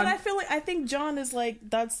No, John. but I think John is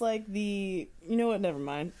that's the, you know what, never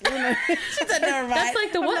mind. She said never mind. that's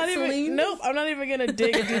like the what, Celine? Nope, I'm not even going to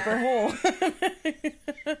dig a deeper hole.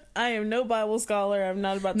 I am no Bible scholar. I'm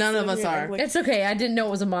not about to None sit of us here and are. act like- It's okay. I didn't know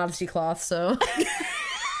it was a modesty cloth, so.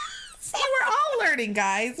 See, we're all learning,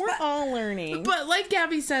 guys. We're all learning. But like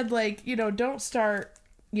Gabby said, don't start,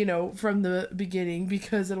 from the beginning,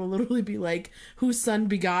 because it'll literally be whose son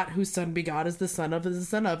begot is the son of,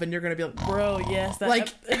 and you're going to be like, Bro, yes.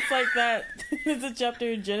 It's like that. It's a chapter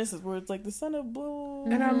in Genesis where it's the son of blah.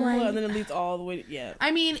 And I'm like- and then it leads all the way to, yeah.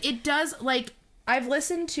 I mean, it does, I've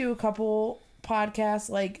listened to a couple podcasts,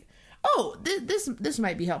 this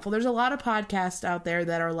might be helpful. There's a lot of podcasts out there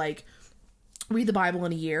that are read the Bible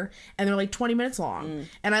in a year, and they're 20 minutes long.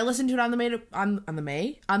 And I listened to it on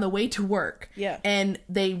the way to work. Yeah. And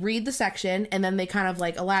they read the section, and then they kind of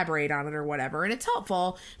elaborate on it or whatever. And it's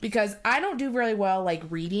helpful because I don't do very well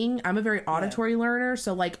reading. I'm a very auditory learner,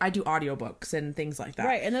 so I do audiobooks and things like that.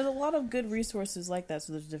 Right, and there's a lot of good resources like that.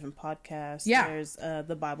 So there's different podcasts. Yeah. There's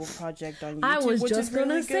the Bible Project on YouTube. I was which just is really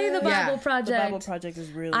going to say the good. Bible Yeah. Project. The Bible Project is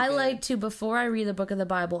really I good. like to, before I read the book of the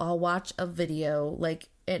Bible, I'll watch a video,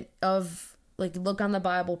 look on the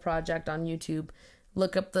Bible Project on YouTube,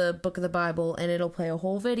 look up the book of the Bible, and it'll play a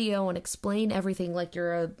whole video and explain everything like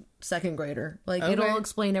you're a second grader. It'll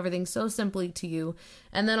explain everything so simply to you,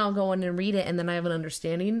 and then I'll go in and read it, and then I have an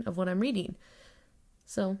understanding of what I'm reading.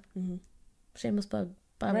 So, shameless plug,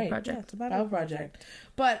 Bible Project. Yeah, it's a Bible Project.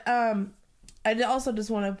 But I also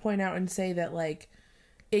just want to point out and say that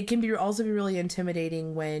it can also be really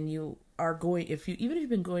intimidating when you are going, even if you've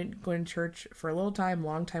been going to church for a little time,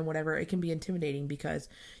 long time, whatever, it can be intimidating because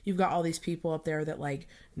you've got all these people up there that like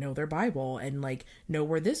know their Bible and like know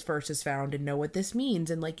where this verse is found and know what this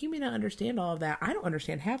means. And like, you may not understand all of that. I don't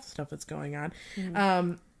understand half the stuff that's going on.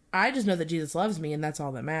 Mm-hmm. I just know that Jesus loves me and that's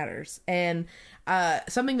all that matters. And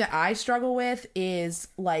something that I struggle with is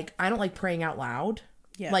like, I don't like praying out loud,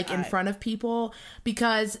 in front of people,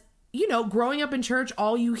 because, you know, growing up in church,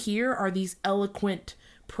 all you hear are these eloquent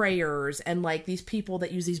prayers and like these people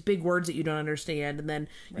that use these big words that you don't understand. And then,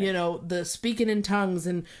 you know, the speaking in tongues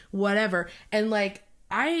and whatever. And like,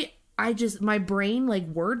 I just, my brain like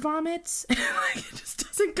word vomits. Like, it just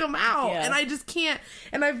doesn't come out. And I just can't.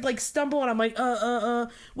 And I've like stumble and I'm like,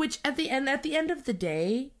 which at the end of the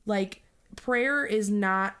day, like prayer is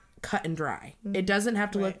not cut and dry. It doesn't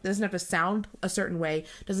have to look, doesn't have to sound a certain way,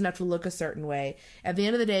 doesn't have to look a certain way. At the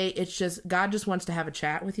end of the day, it's just, God just wants to have a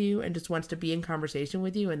chat with you and just wants to be in conversation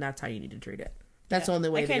with you, and that's how you need to treat it. That's the only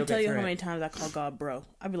way. I can't tell you how many times I call God bro.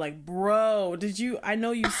 I'd be like, bro, I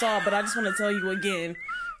know you saw, but I just want to tell you again.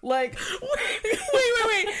 Like, wait.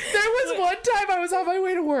 There was one time I was on my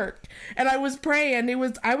way to work and I was praying.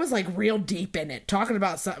 I was like real deep in it, talking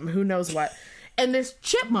about something, who knows what. And this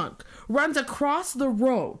chipmunk runs across the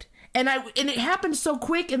road. And it happened so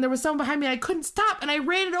quick, and there was someone behind me, and I couldn't stop, and I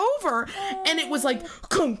ran it over, and it was like,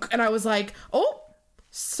 kunk, and I was like, oh,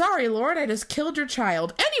 sorry, Lord, I just killed your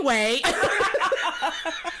child. Anyway.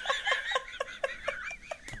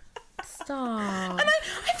 Stop. And I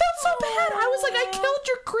felt so bad. I was like, I killed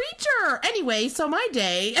your creature. Anyway, so my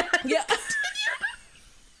day. Yeah.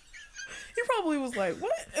 He probably was like,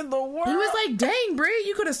 what in the world? He was like, dang, Brie,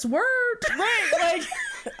 you could have swerved. Right, like,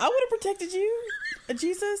 I would have protected you.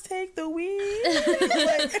 Jesus, take the wheel.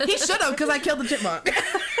 Like, he should have, because I killed the chipmunk.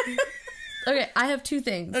 Okay, I have two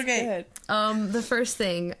things. Okay. The first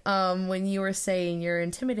thing, when you were saying you're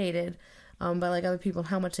intimidated by like other people and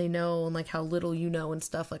how much they know and like how little you know and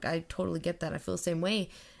stuff, like I totally get that. I feel the same way.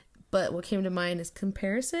 But what came to mind is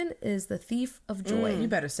comparison is the thief of joy. You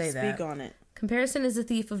better say that. Speak on it. Comparison is the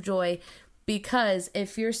thief of joy. Because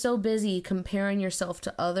if you're so busy comparing yourself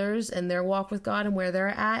to others and their walk with God and where they're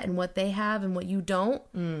at and what they have and what you don't,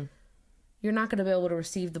 you're not going to be able to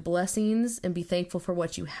receive the blessings and be thankful for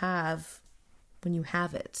what you have when you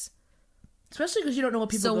have it. Especially because you don't know what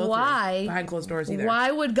people go through behind closed doors either.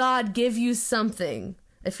 Why would God give you something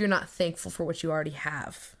if you're not thankful for what you already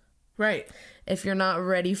have? Right. If you're not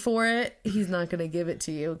ready for it, he's not going to give it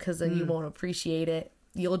to you because then you won't appreciate it.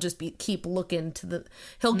 You'll just keep looking to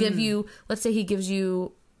he'll give you, let's say he gives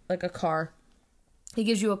you like a car. He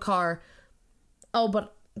gives you a car. Oh,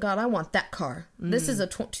 but God, I want that car. This is a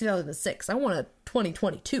 2006. I want a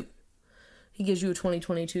 2022. He gives you a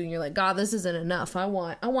 2022 and you're like, God, this isn't enough. I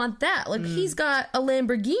want that. Like he's got a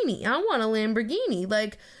Lamborghini. I want a Lamborghini.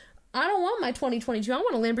 Like, I don't want my 2022. I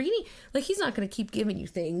want a Lamborghini. Like, he's not going to keep giving you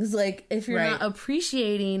things. Like, if you're not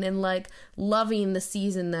appreciating and, like, loving the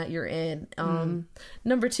season that you're in.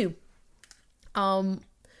 Number two,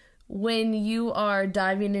 when you are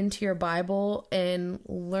diving into your Bible and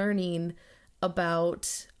learning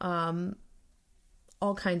about all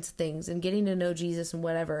kinds of things and getting to know Jesus and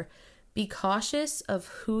whatever, be cautious of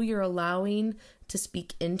who you're allowing to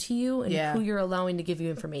speak into you and who you're allowing to give you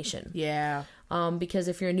information. Yeah. Because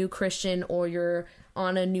if you're a new Christian or you're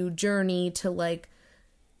on a new journey to like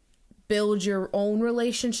build your own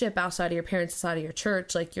relationship outside of your parents, outside of your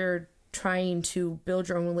church, like you're trying to build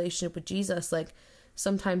your own relationship with Jesus, like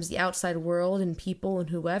sometimes the outside world and people and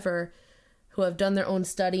whoever who have done their own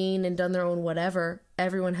studying and done their own whatever,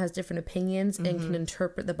 everyone has different opinions and can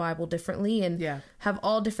interpret the Bible differently and have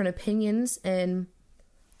all different opinions. And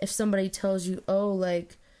if somebody tells you, oh,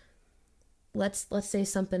 like, let's say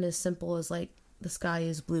something as simple as like, the sky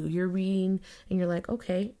is blue. You're reading and you're like,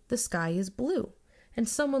 okay, the sky is blue. And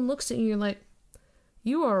someone looks at you and you're like,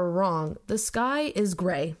 you are wrong. The sky is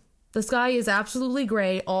gray. The sky is absolutely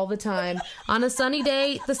gray all the time. On a sunny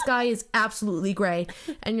day, the sky is absolutely gray.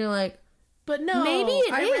 And you're like, but no, maybe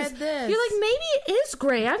it I is. read this. You're like, maybe it is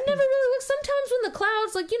gray. I've never really looked. Sometimes when the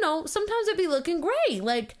clouds, like, you know, sometimes it'd be looking gray.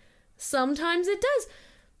 Like, sometimes it does.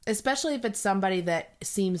 Especially if it's somebody that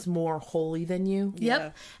seems more holy than you.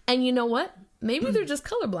 Yep. And you know what? Maybe they're just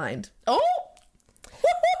colorblind. Oh!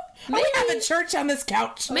 Maybe we have a church on this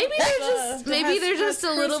couch. Maybe they're just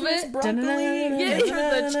a little bit.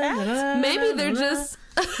 Maybe they're just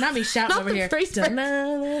not me shouting over here.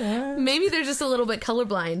 Maybe they're just a little bit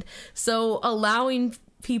colorblind. So allowing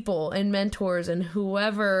people and mentors and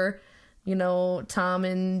whoever, you know, Tom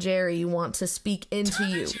and Jerry want to speak into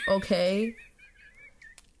you, okay?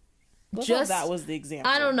 Just that was the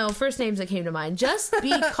example. I don't know, first names that came to mind. Just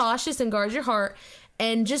be cautious and guard your heart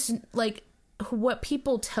And just like what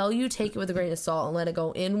people tell you, take it with a grain of salt and let it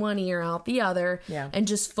go in one ear, out the other. Yeah. And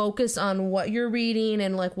just focus on what you're reading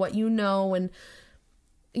and like what you know. And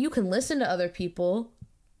you can listen to other people,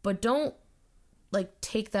 but don't like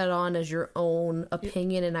take that on as your own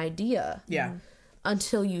opinion and idea. Yeah.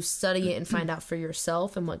 Until you study it and find out for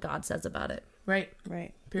yourself and what God says about it. Right.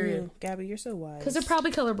 Right. Period. Ooh, Gabby, you're so wise. Because they're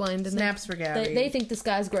probably colorblind. And Snaps for Gabby. They think the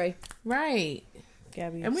sky's gray. Right.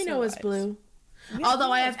 Gabby, And we so know it's wise. blue. Yeah,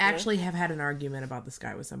 Although we I know have it's blue. actually have had an argument about the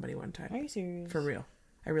sky with somebody one Are time. you serious? For real.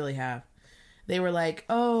 I really have. They were like,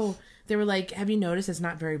 have you noticed it's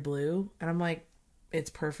not very blue? And I'm like, it's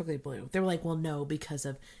perfectly blue. They were like, well, no, because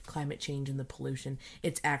of climate change and the pollution,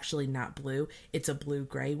 it's actually not blue. It's a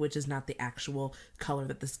blue-gray, which is not the actual color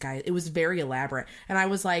that the sky... It was very elaborate. And I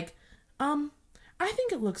was like, I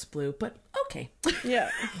think it looks blue, but okay. Yeah.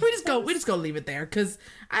 we just go leave it there, because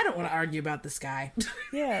I don't want to argue about the sky.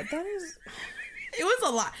 Yeah, that is... It was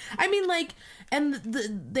a lot. I mean, like, and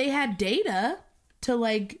they had data to,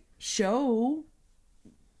 like, show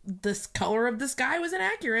this color of the sky was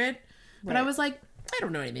inaccurate. But I was like, I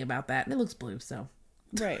don't know anything about that. And it looks blue, so.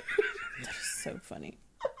 Right. That is so funny.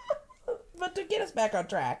 But to get us back on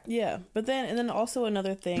track. Yeah, but then also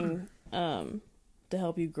another thing to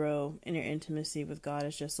help you grow in your intimacy with God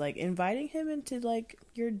is just like inviting him into like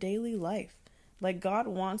your daily life. Like God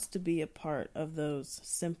wants to be a part of those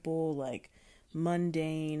simple, like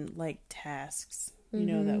mundane, like tasks, you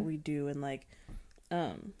know, that we do, and like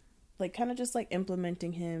kind of just like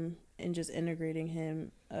implementing him and just integrating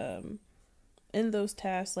him in those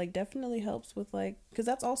tasks, like definitely helps with like, because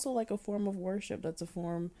that's also like a form of worship. That's a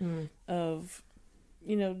form of,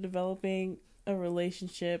 you know, developing a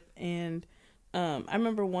relationship. And I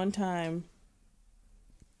remember one time,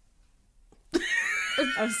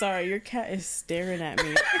 I'm sorry, your cat is staring at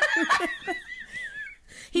me.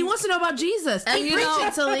 He wants to know about Jesus. And you know,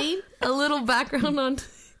 Celine. a little background on...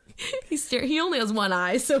 He only has one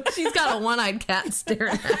eye, so she's got a one-eyed cat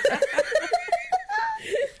staring at her.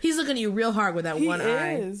 He's looking at you real hard with that one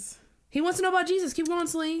eye. Is. He wants to know about Jesus. Keep going,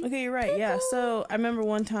 Celine. Okay, you're right. Yeah. So I remember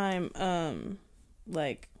one time,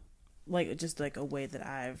 like just like a way that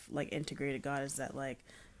I've like integrated God is that like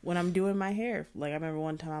when I'm doing my hair, like I remember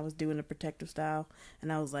one time I was doing a protective style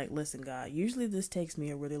and I was like, listen, God, usually this takes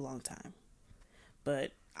me a really long time,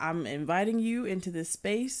 but I'm inviting you into this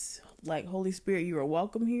space. Like, Holy Spirit, you are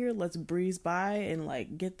welcome here. Let's breeze by and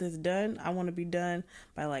like get this done. I want to be done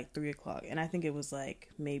by like 3:00. And I think it was like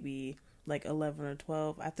maybe like 11 or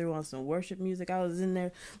 12. I threw on some worship music. I was in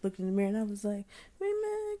there looking in the mirror and I was like, we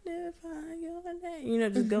magnify your name, you know,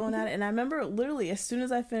 just going at it. And I remember literally as soon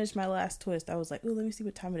as I finished my last twist, I was like, oh, let me see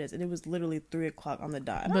what time it is. And it was literally 3:00 on the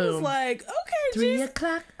dot. And I was Boom. like, okay,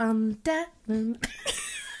 3:00 on that.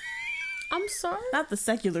 I'm sorry. not the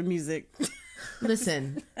secular music.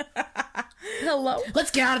 Listen. Hello?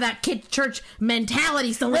 Let's get out of that kid church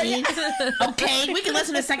mentality, Celine. Okay? We can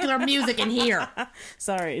listen to secular music in here.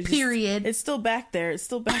 Sorry. Period. It's still back there. It's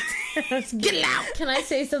still back there. Get it out. Can I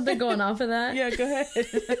say something going off of that? Yeah, go ahead.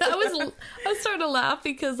 I was starting to laugh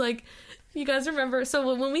because like you guys remember,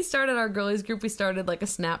 so when we started our girlies group, we started like a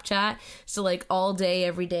Snapchat. So like all day,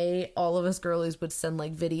 every day, all of us girlies would send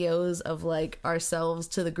like videos of like ourselves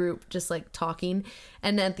to the group, just like talking.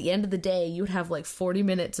 And at the end of the day, you would have like 40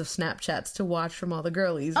 minutes of Snapchats to watch from all the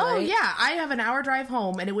girlies. Oh, right? yeah. I have an hour drive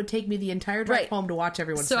home, and it would take me the entire drive Right. home to watch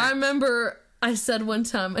everyone's So I snaps. remember I said one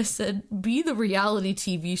time, I said, be the reality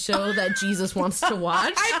TV show that Jesus wants to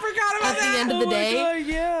watch I forgot about at that. the end of Oh the my day. God,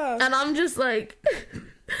 yeah. And I'm just like,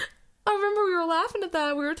 I remember we were laughing at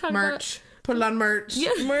that. We were talking Merch. Put it on merch.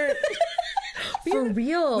 about Mer- for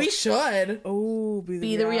real. We should. oh,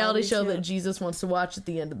 be the reality show that Jesus wants to watch at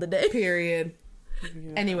the end of the day. Period.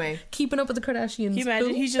 Anyway. Keeping up with the Kardashians. Can you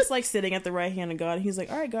imagine? He's just like sitting at the right hand of God. And he's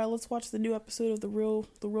like, "All right, God, let's watch the new episode of the real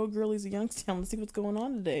girlies of Youngstown. Let's see what's going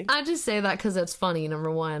on today." I just say that because it's funny,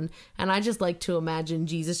 number one. And I just like to imagine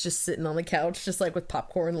Jesus just sitting on the couch, just like with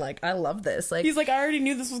popcorn. Like, I love this. Like, He's like, "I already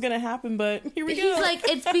knew this was gonna happen, but here we go." he's like,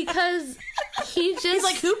 it's because he just He's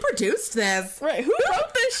like, who produced this? "Right? Who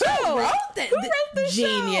wrote this show? Who wrote this? Who wrote this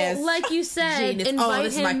Genius. show?" like you said, Genius. invite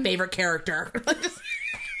This is him. my favorite character.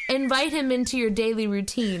 Invite him into your daily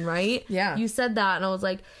routine, right? Yeah. You said that, and I was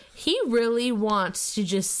like, he really wants to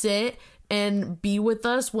just sit and be with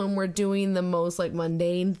us when we're doing the most like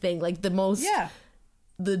mundane thing, like the most,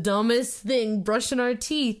 the dumbest thing, brushing our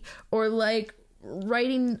teeth, or like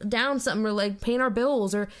writing down something, or like paying our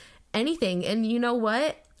bills, or anything. And you know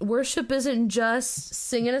what? Worship isn't just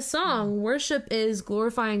singing a song. Worship is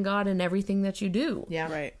glorifying God in everything that you do.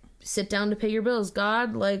 Yeah. Right. Sit down to pay your bills.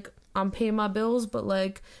 God, like, I'm paying my bills, but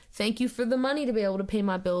like, thank you for the money to be able to pay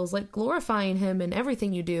my bills, like glorifying him in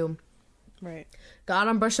everything you do. Right. God,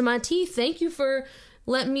 I'm brushing my teeth. Thank you for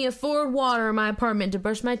letting me afford water in my apartment to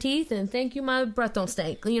brush my teeth, and thank you my breath don't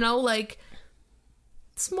stink. You know, like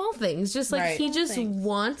small things. Just like he just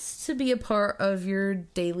wants to be a part of your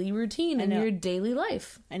daily routine and your daily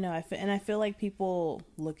life. I know. I feel like people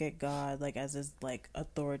look at God like as this like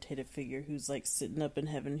authoritative figure who's like sitting up in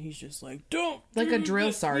heaven. He's just like, don't, like a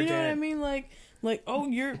drill sergeant. You know what I mean? Like, oh,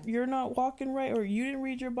 you're not walking right, or you didn't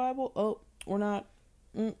read your Bible. Oh, we're not.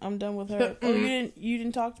 I'm done with her. Oh, you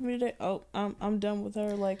didn't talk to me today. Oh, I'm done with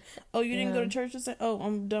her. Like, oh, you didn't go to church this day. Oh,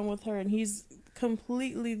 I'm done with her. And he's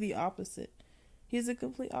completely the opposite. He's a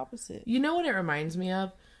complete opposite. You know what it reminds me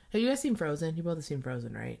of? Have you guys seen Frozen? You both have seen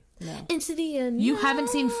Frozen, right? No. Into the end. You haven't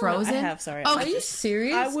seen Frozen? No, I have. Sorry. Oh, are you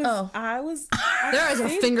serious? I was. There is a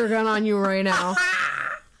finger gun on you right now.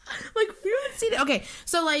 Like, you haven't seen it. Okay,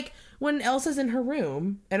 so like when Elsa's in her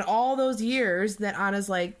room, and all those years that Anna's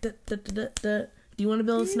like, do you want to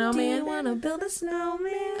build a snowman? Do you want to build a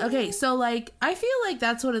snowman? Okay, so like I feel like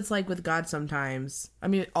that's what it's like with God sometimes. I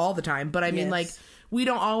mean, all the time, but I mean, like, we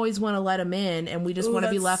don't always want to let him in, and we just want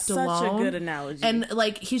to be left alone. Such a good analogy. And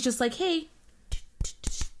like he's just like, hey,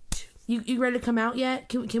 you ready to come out yet?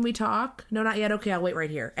 Can we talk? No, not yet. Okay, I'll wait right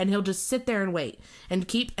here. And he'll just sit there and wait and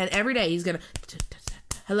every day he's gonna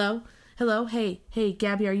hello, hey,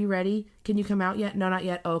 Gabby, are you ready? Can you come out yet? No, not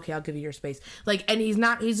yet. Oh, okay, I'll give you your space. Like, and he's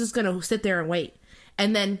just gonna sit there and wait.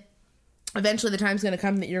 And then eventually the time's going to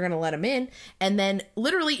come that you're going to let him in. And then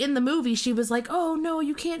literally in the movie, she was like, oh, no,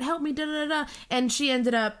 you can't help me, da-da-da-da. And she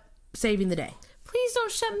ended up saving the day. Please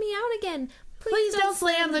don't shut me out again. Please don't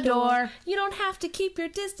slam the door. You don't have to keep your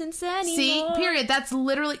distance anymore. See, period. That's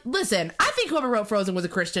literally... Listen, I think whoever wrote Frozen was a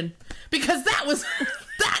Christian. Because that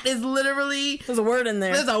is literally... There's a word in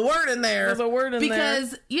there. There's a word in there.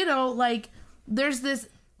 Because, you know, like, there's this...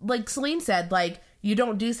 Like Celine said, like... You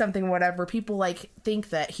don't do something, whatever. People like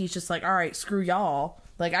think that he's just like, all right, screw y'all.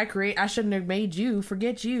 Like I shouldn't have made you.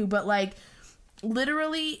 Forget you. But like,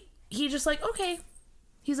 literally, he just like, okay.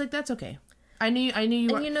 He's like, that's okay. I knew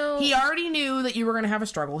you. And, you know, he already knew that you were going to have a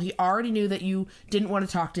struggle. He already knew that you didn't want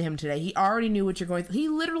to talk to him today. He already knew what you're going through. He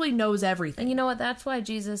literally knows everything. And you know what? That's why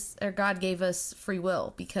Jesus or God gave us free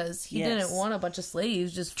will, because he didn't want a bunch of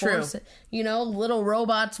slaves just forced, you know, little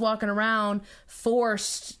robots walking around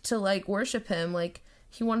forced to like worship him. Like,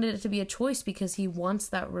 he wanted it to be a choice because he wants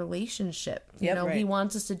that relationship. You know, he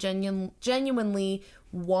wants us to genuinely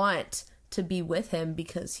want to be with him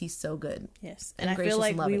because he's so good. Yes. And I feel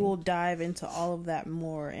like we will dive into all of that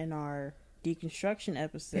more in our deconstruction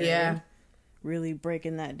episode. Yeah. Really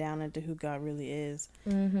breaking that down into who God really is.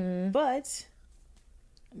 Mm-hmm. But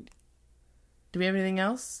do we have anything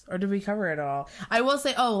else? Or did we cover it all? I will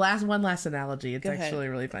say, one last analogy. It's actually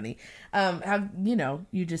really funny.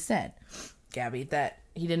 You just said, Gabby, that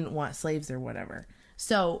he didn't want slaves or whatever.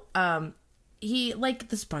 So, he, like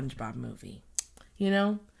the SpongeBob movie, you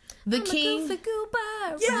know? The king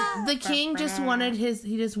just wanted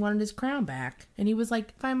his crown back, and he was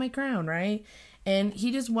like, find my crown, right? And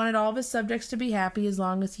he just wanted all of his subjects to be happy as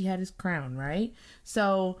long as he had his crown, right?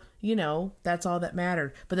 So, you know, that's all that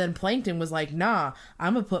mattered. But then Plankton was like, nah,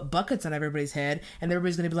 I'm gonna put buckets on everybody's head, and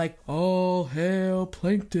everybody's gonna be like, oh, hail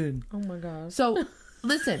Plankton. Oh my gosh. So,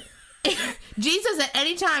 listen, Jesus at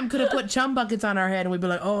any time could have put chum buckets on our head and we'd be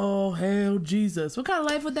like, oh, hail Jesus. What kind of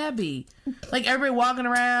life would that be? Like, everybody walking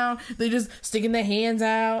around, they just sticking their hands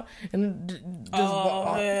out and just,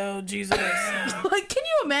 hail Jesus. Like, can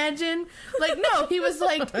you imagine? Like, no, he was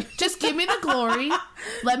like, just give me the glory,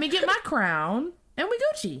 let me get my crown, and we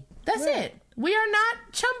Gucci. That's it. We are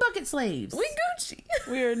not chum bucket slaves. We Gucci.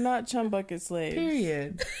 We are not chum bucket slaves.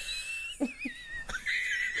 Period.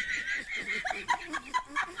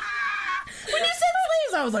 When you said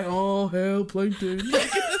slaves, I was like, oh, hell, Plankton.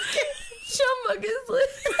 Chum bucket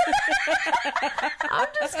slaves. I'm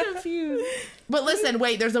just confused. But listen,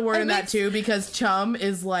 wait, there's a word in that too, because chum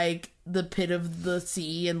is like the pit of the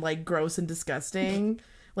sea and like gross and disgusting.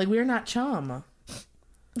 Like, we're not chum.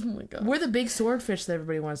 Oh my god. We're the big swordfish that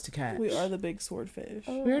everybody wants to catch. We are the big swordfish.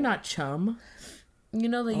 Oh. We're not chum. You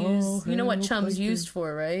know you know what chum's used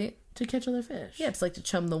for, right? To catch other fish. Yeah, it's like to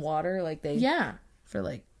chum the water, like they for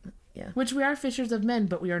like Which we are fishers of men,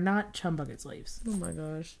 but we are not chum bucket slaves. Oh my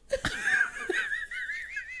gosh.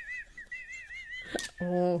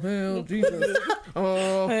 Oh, hail Jesus.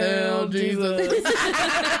 Oh, hail Jesus.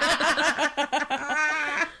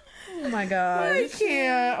 Oh my gosh. I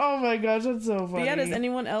can't. Oh my gosh, that's so funny. But yeah, does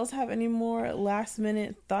anyone else have any more last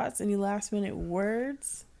minute thoughts? Any last minute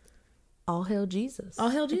words? All hail Jesus. All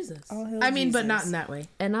hail Jesus. All hail I mean, Jesus. but not in that way.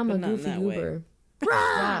 And I'm But a not in goofy that way. goober.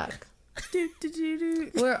 Rock. Do, do, do,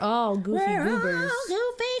 do. We're all goofy goobers.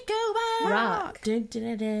 Goofy goobers. Rock. Goofy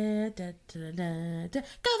goofy goofy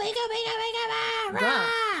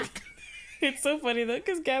Rock. It's so funny though,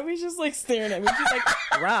 because Gabby's just like staring at me. She's like,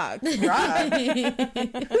 rock, rock.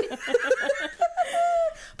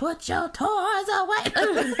 Put your toys away.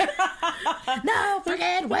 No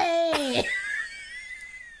freaking way.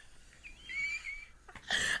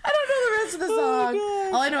 I don't know the rest of the song.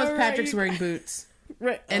 gosh. All I know is All Patrick's right. wearing boots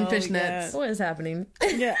Right. and Oh, fishnets. What is happening?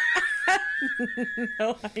 Yeah.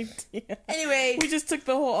 No idea. Anyway, We just took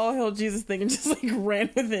the whole all hail Jesus thing and just like ran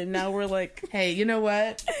with it. Now we're like, hey, you know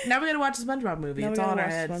what? Now we gotta watch the SpongeBob movie. now It's we all in gotta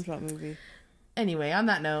our watch heads. the SpongeBob movie. Anyway, on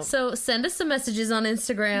that note, So send us some messages on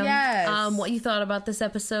Instagram. Yes. What you thought about this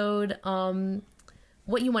episode.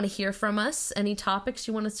 What you want to hear from us. Any topics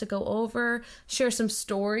you want us to go over. Share some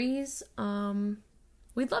stories.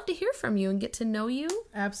 We'd love to hear from you and get to know you.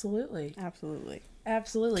 absolutely, Absolutely.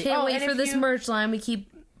 absolutely. Can't wait and for if this you- merch line. We keep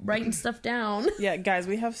writing stuff down. Yeah, guys,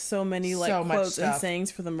 we have so many like So much quotes and stuff.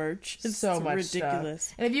 sayings for the merch. It's So much ridiculous.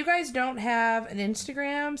 stuff. And if you guys don't have an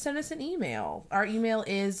Instagram, send us an email. Our email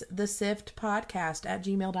is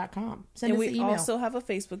thesiftpodcast@gmail.com. Send And us we an email. also have a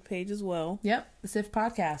Facebook page as well. Yep, the Sift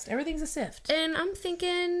Podcast. Everything's a sift. And I'm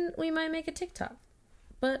thinking we might make a TikTok.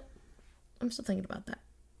 But I'm still thinking about that.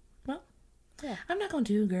 Well, yeah. I'm not gonna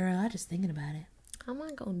do it, girl. I'm just thinking about it. I'm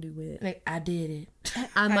not going to do it. Like, I did it.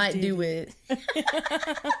 I might did do it.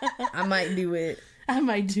 I might do it. I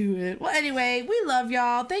might do it. Well, anyway, we love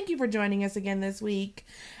y'all. Thank you for joining us again this week.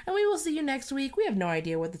 And we will see you next week. We have no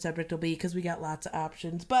idea what the subject will be because we got lots of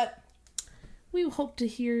options. But we hope to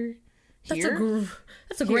hear. That's Here?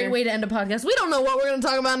 a great Here. way to end a podcast. We don't know what we're going to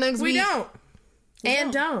talk about next We week. don't.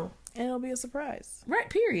 And don't. And it'll be a surprise. Right,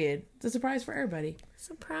 period. It's a surprise for everybody.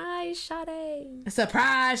 Surprise, Sade.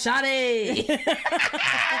 Surprise, Sade!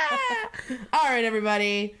 All right,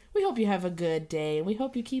 everybody. We hope you have a good day, and we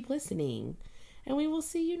hope you keep listening. And we will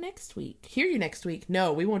see you next week. Hear you next week.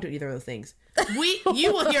 No, we won't do either of those things.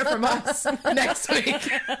 You will hear from us next week.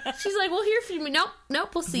 She's like, we'll hear from you.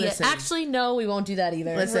 Nope, we'll see Listen. it. Actually, no, we won't do that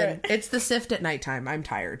either. Listen, Right. it's the sift at nighttime. I'm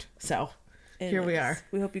tired. So, here we are.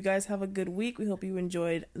 We hope you guys have a good week. We hope you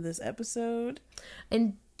enjoyed this episode.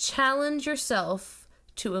 And challenge yourself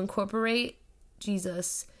to incorporate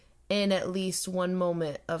Jesus in at least one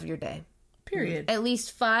moment of your day. Period. At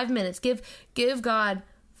least 5 minutes. Give God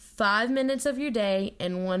 5 minutes of your day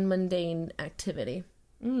and one mundane activity.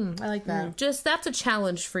 I like that. Just that's a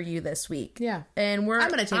challenge for you this week. Yeah. And I'm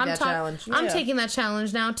gonna take that challenge. I'm Yeah. taking that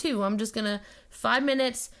challenge now too. I'm just gonna 5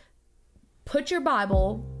 minutes. Put your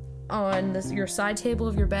Bible on your side table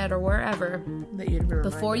of your bed or wherever. That you'd be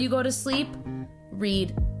Before you go to sleep,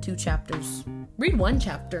 read 2 chapters. Read 1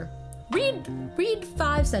 chapter. Read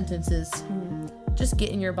 5 sentences. Just get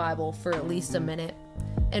in your Bible for at least a minute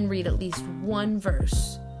and read at least 1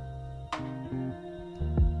 verse.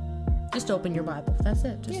 Just open your Bible. That's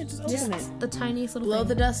it. Yeah, just open it. The tiniest little blow thing.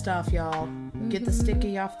 the dust off, y'all. Get the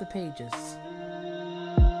sticky off the pages.